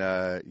 and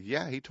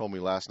yeah, he told me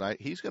last night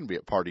he's going to be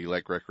at Party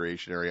Lake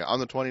Recreation Area on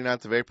the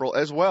 29th of April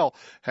as well,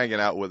 hanging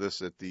out with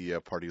us at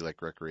the Party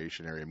Lake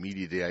Recreation Area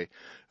Media Day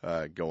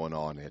going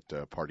on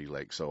at Party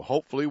Lake. So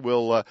hopefully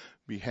we'll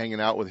be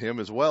hanging out with him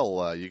as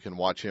well. You can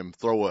watch him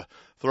throw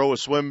a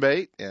swim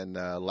bait, and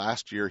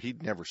last year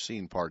he'd never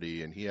seen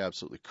Party, and he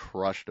absolutely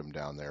crushed him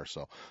down there.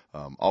 So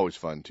always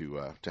fun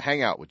to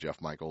hang out with Jeff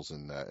Michaels,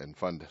 and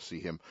fun to see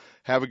him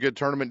have a good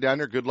tournament down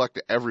there. Good luck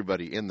to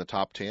everybody in the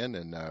top 10,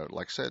 and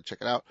like I said,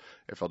 check it out,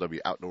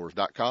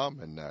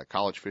 FLWOutdoors.com, and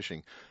college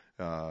fishing.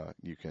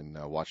 You can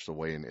watch the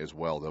weigh-in as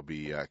well. They'll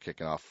be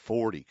kicking off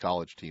 40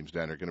 college teams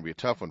down there. Going to be a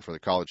tough one for the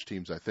college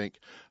teams, I think,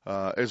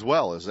 as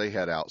well as they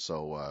head out.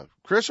 So,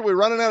 Chris, are we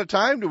running out of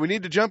time? Do we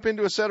need to jump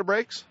into a set of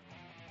breaks?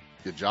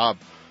 Good job.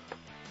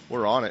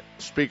 We're on it.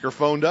 Speaker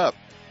phoned up.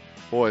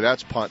 Boy,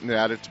 that's punting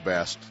at its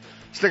best.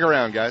 Stick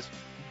around, guys.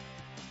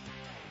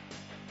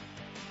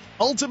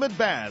 Ultimate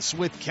Bass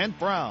with Kent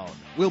Brown.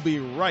 We'll be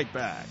right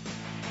back.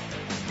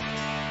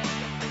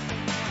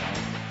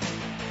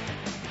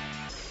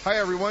 Hi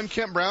everyone,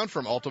 Kent Brown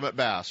from Ultimate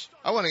Bass.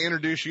 I want to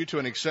introduce you to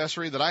an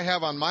accessory that I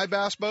have on my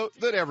bass boat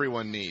that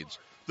everyone needs.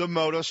 The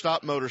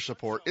MotoStop motor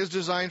support is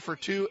designed for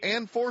 2-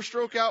 and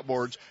 4-stroke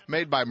outboards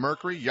made by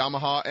Mercury,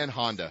 Yamaha, and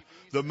Honda.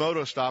 The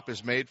MotoStop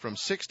is made from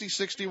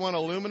 6061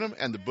 aluminum,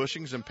 and the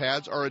bushings and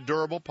pads are a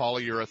durable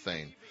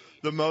polyurethane.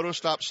 The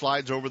MotoStop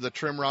slides over the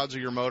trim rods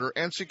of your motor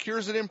and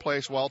secures it in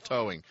place while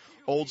towing.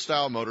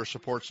 Old-style motor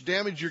supports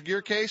damage your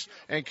gear case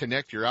and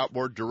connect your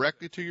outboard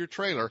directly to your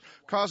trailer,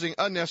 causing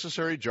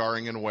unnecessary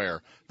jarring and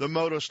wear. The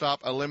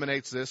MotoStop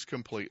eliminates this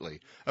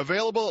completely.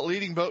 Available at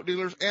leading boat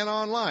dealers and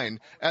online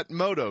at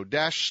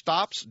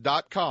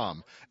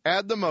moto-stops.com.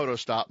 Add the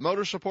MotoStop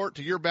motor support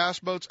to your bass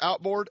boat's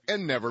outboard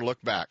and never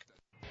look back.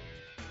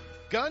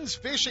 Guns,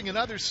 Fishing, and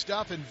Other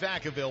Stuff in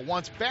Vacaville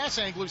wants bass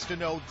anglers to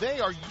know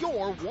they are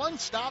your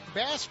one-stop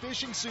bass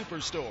fishing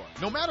superstore.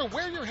 No matter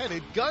where you're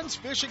headed, Guns,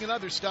 Fishing, and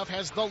Other Stuff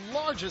has the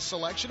largest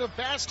selection of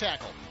bass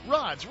tackle,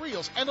 rods,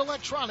 reels, and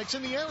electronics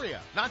in the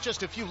area. Not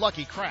just a few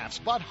lucky crafts,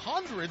 but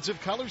hundreds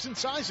of colors and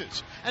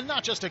sizes. And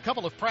not just a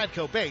couple of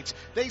Pradco baits,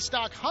 they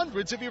stock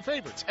hundreds of your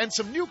favorites and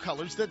some new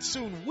colors that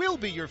soon will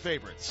be your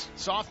favorites.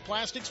 Soft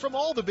plastics from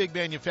all the big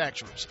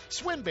manufacturers,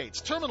 swim baits,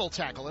 terminal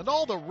tackle, and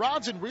all the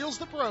rods and reels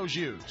the pros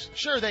use.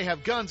 Sure, they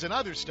have guns and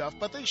other stuff,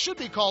 but they should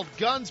be called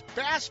Guns,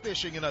 Bass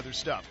Fishing, and Other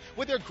Stuff.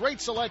 With their great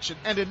selection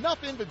and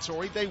enough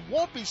inventory, they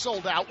won't be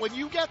sold out when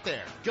you get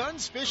there.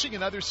 Guns, Fishing,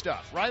 and Other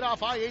Stuff, right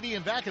off I-80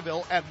 in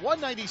Vacaville at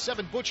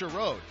 197 Butcher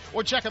Road.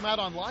 Or check them out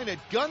online at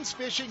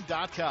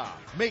gunsfishing.com.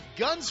 Make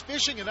Guns,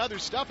 Fishing, and Other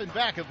Stuff in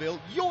Vacaville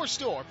your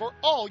store for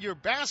all your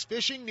bass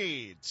fishing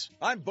needs.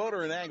 I'm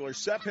boater and angler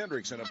Sepp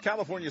Hendrickson of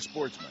California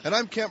Sportsman. And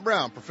I'm Kent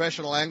Brown,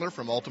 professional angler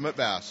from Ultimate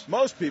Bass.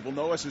 Most people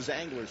know us as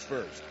anglers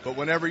first. But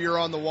whenever you're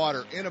on the water,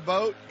 in a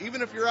boat,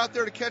 even if you're out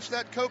there to catch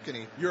that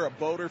kokanee, you're a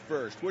boater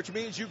first, which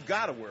means you've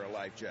got to wear a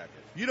life jacket.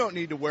 You don't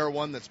need to wear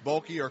one that's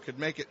bulky or could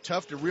make it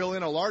tough to reel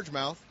in a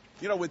largemouth.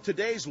 You know, with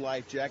today's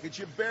life jackets,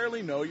 you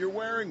barely know you're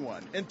wearing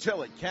one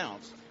until it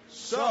counts.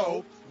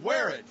 So,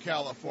 wear it,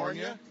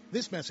 California.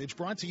 This message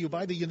brought to you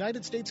by the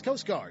United States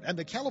Coast Guard and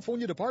the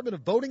California Department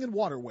of Boating and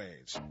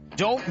Waterways.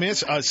 Don't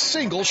miss a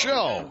single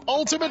show.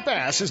 Ultimate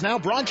Bass is now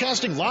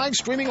broadcasting live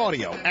streaming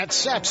audio at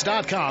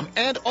seps.com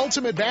and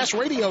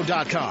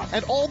ultimatebassradio.com.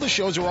 And all the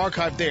shows are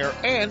archived there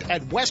and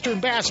at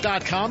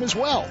westernbass.com as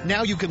well.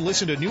 Now you can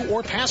listen to new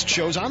or past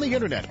shows on the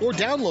internet or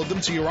download them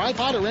to your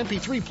iPod or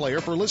MP3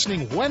 player for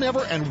listening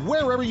whenever and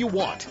wherever you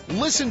want.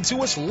 Listen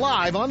to us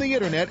live on the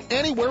internet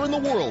anywhere in the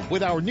world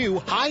with our new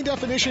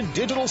high-definition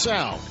digital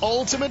sound.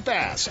 Ultimate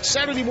Bass,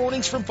 Saturday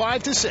mornings from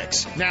 5 to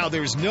 6. Now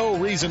there's no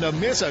reason to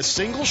miss a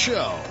single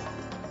show.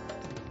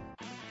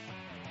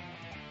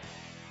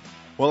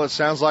 Well, it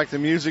sounds like the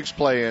music's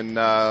playing.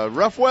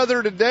 Rough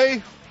weather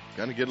today.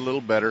 Going to get a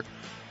little better.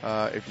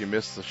 If you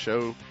missed the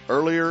show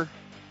earlier,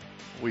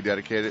 we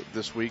dedicate it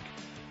this week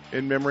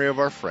in memory of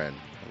our friend,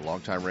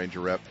 longtime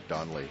Ranger rep,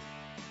 Don Lee.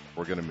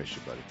 We're going to miss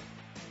you, buddy.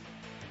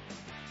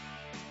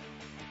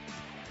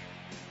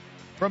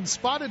 From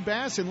spotted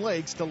bass in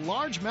lakes to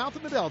largemouth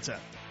in the Delta,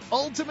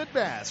 Ultimate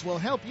Bass will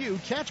help you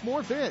catch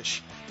more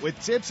fish with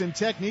tips and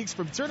techniques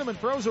from tournament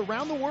pros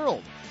around the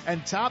world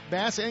and top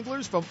bass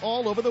anglers from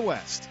all over the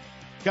West.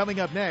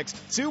 Coming up next,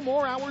 2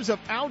 more hours of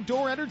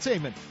outdoor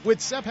entertainment with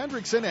Sepp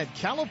Hendrickson and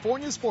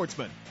California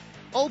Sportsman.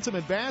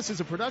 Ultimate Bass is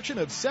a production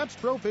of Sepp's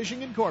Pro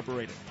Fishing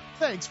Incorporated.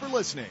 Thanks for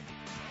listening.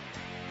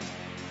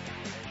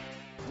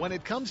 When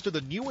it comes to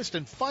the newest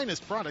and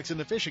finest products in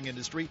the fishing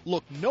industry,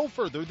 look no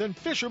further than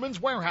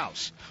Fisherman's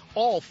Warehouse.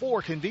 All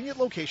 4 convenient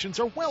locations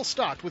are well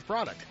stocked with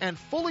product and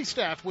fully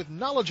staffed with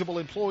knowledgeable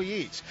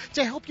employees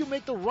to help you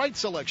make the right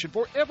selection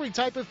for every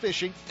type of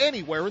fishing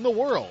anywhere in the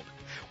world.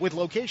 With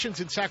locations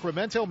in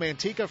Sacramento,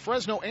 Manteca,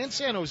 Fresno, and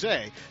San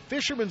Jose,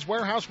 Fisherman's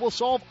Warehouse will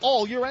solve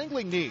all your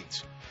angling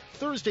needs.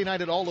 Thursday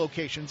night at all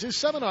locations is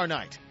seminar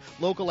night.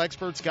 Local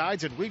experts,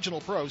 guides, and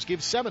regional pros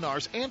give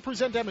seminars and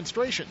present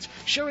demonstrations,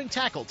 sharing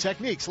tackle,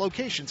 techniques,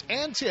 locations,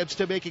 and tips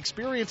to make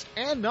experienced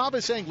and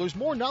novice anglers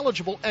more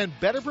knowledgeable and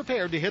better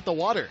prepared to hit the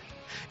water.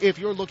 If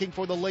you're looking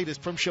for the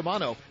latest from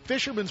Shimano,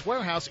 Fisherman's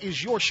Warehouse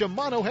is your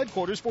Shimano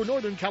headquarters for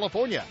Northern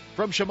California.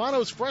 From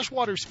Shimano's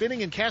freshwater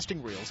spinning and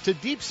casting reels to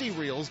deep-sea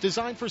reels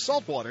designed for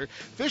saltwater,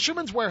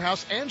 Fisherman's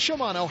Warehouse and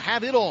Shimano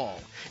have it all,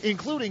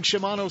 including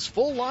Shimano's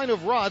full line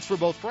of rods for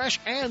both fresh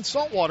and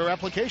saltwater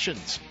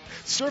applications.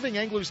 Serving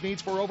anglers'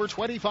 needs for over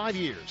 25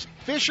 years,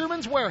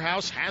 Fisherman's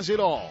Warehouse has it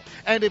all.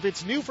 And if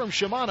it's new from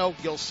Shimano,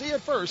 you'll see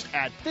it first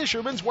at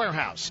Fisherman's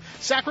Warehouse,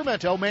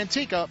 Sacramento,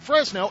 Manteca,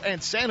 Fresno,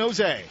 and San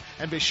Jose.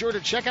 And be sure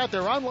to check out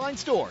their online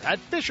store at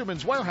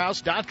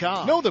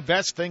fishermanswarehouse.com. Know the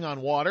best thing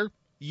on water?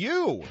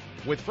 You.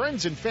 With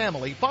friends and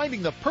family,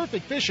 finding the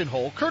perfect fishing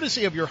hole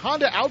courtesy of your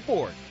Honda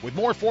Outboard. With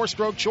more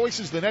four-stroke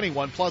choices than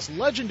anyone, plus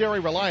legendary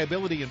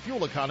reliability and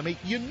fuel economy,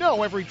 you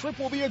know every trip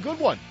will be a good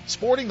one.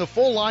 Sporting the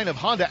full line of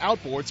Honda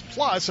Outboards,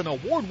 plus an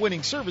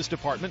award-winning service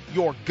department,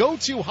 your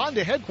go-to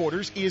Honda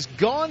headquarters is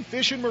Gone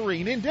Fishin'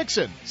 Marine in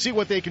Dixon. See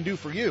what they can do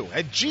for you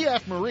at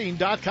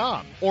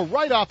gfmarine.com or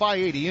right off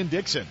I-80 in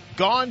Dixon.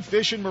 Gone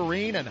Fishin'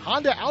 Marine and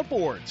Honda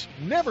Outboards.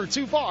 Never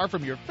too far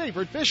from your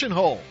favorite fishing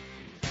hole.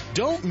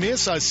 Don't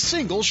miss a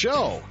single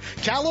show.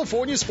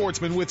 California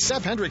Sportsman with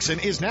Sep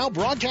Hendrickson is now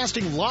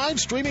broadcasting live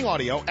streaming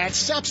audio at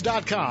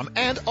seps.com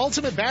and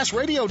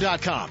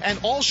ultimatebassradio.com, and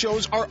all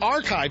shows are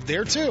archived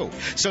there too.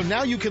 So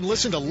now you can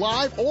listen to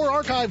live or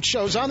archived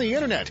shows on the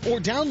internet or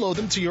download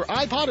them to your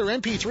iPod or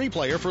MP3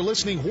 player for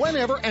listening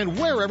whenever and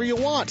wherever you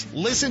want.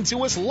 Listen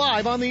to us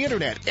live on the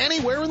internet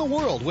anywhere in the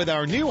world with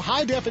our new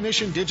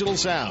high-definition digital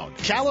sound.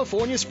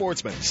 California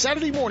Sportsman,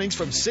 Saturday mornings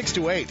from 6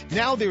 to 8.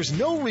 Now there's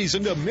no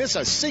reason to miss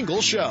a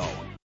single show.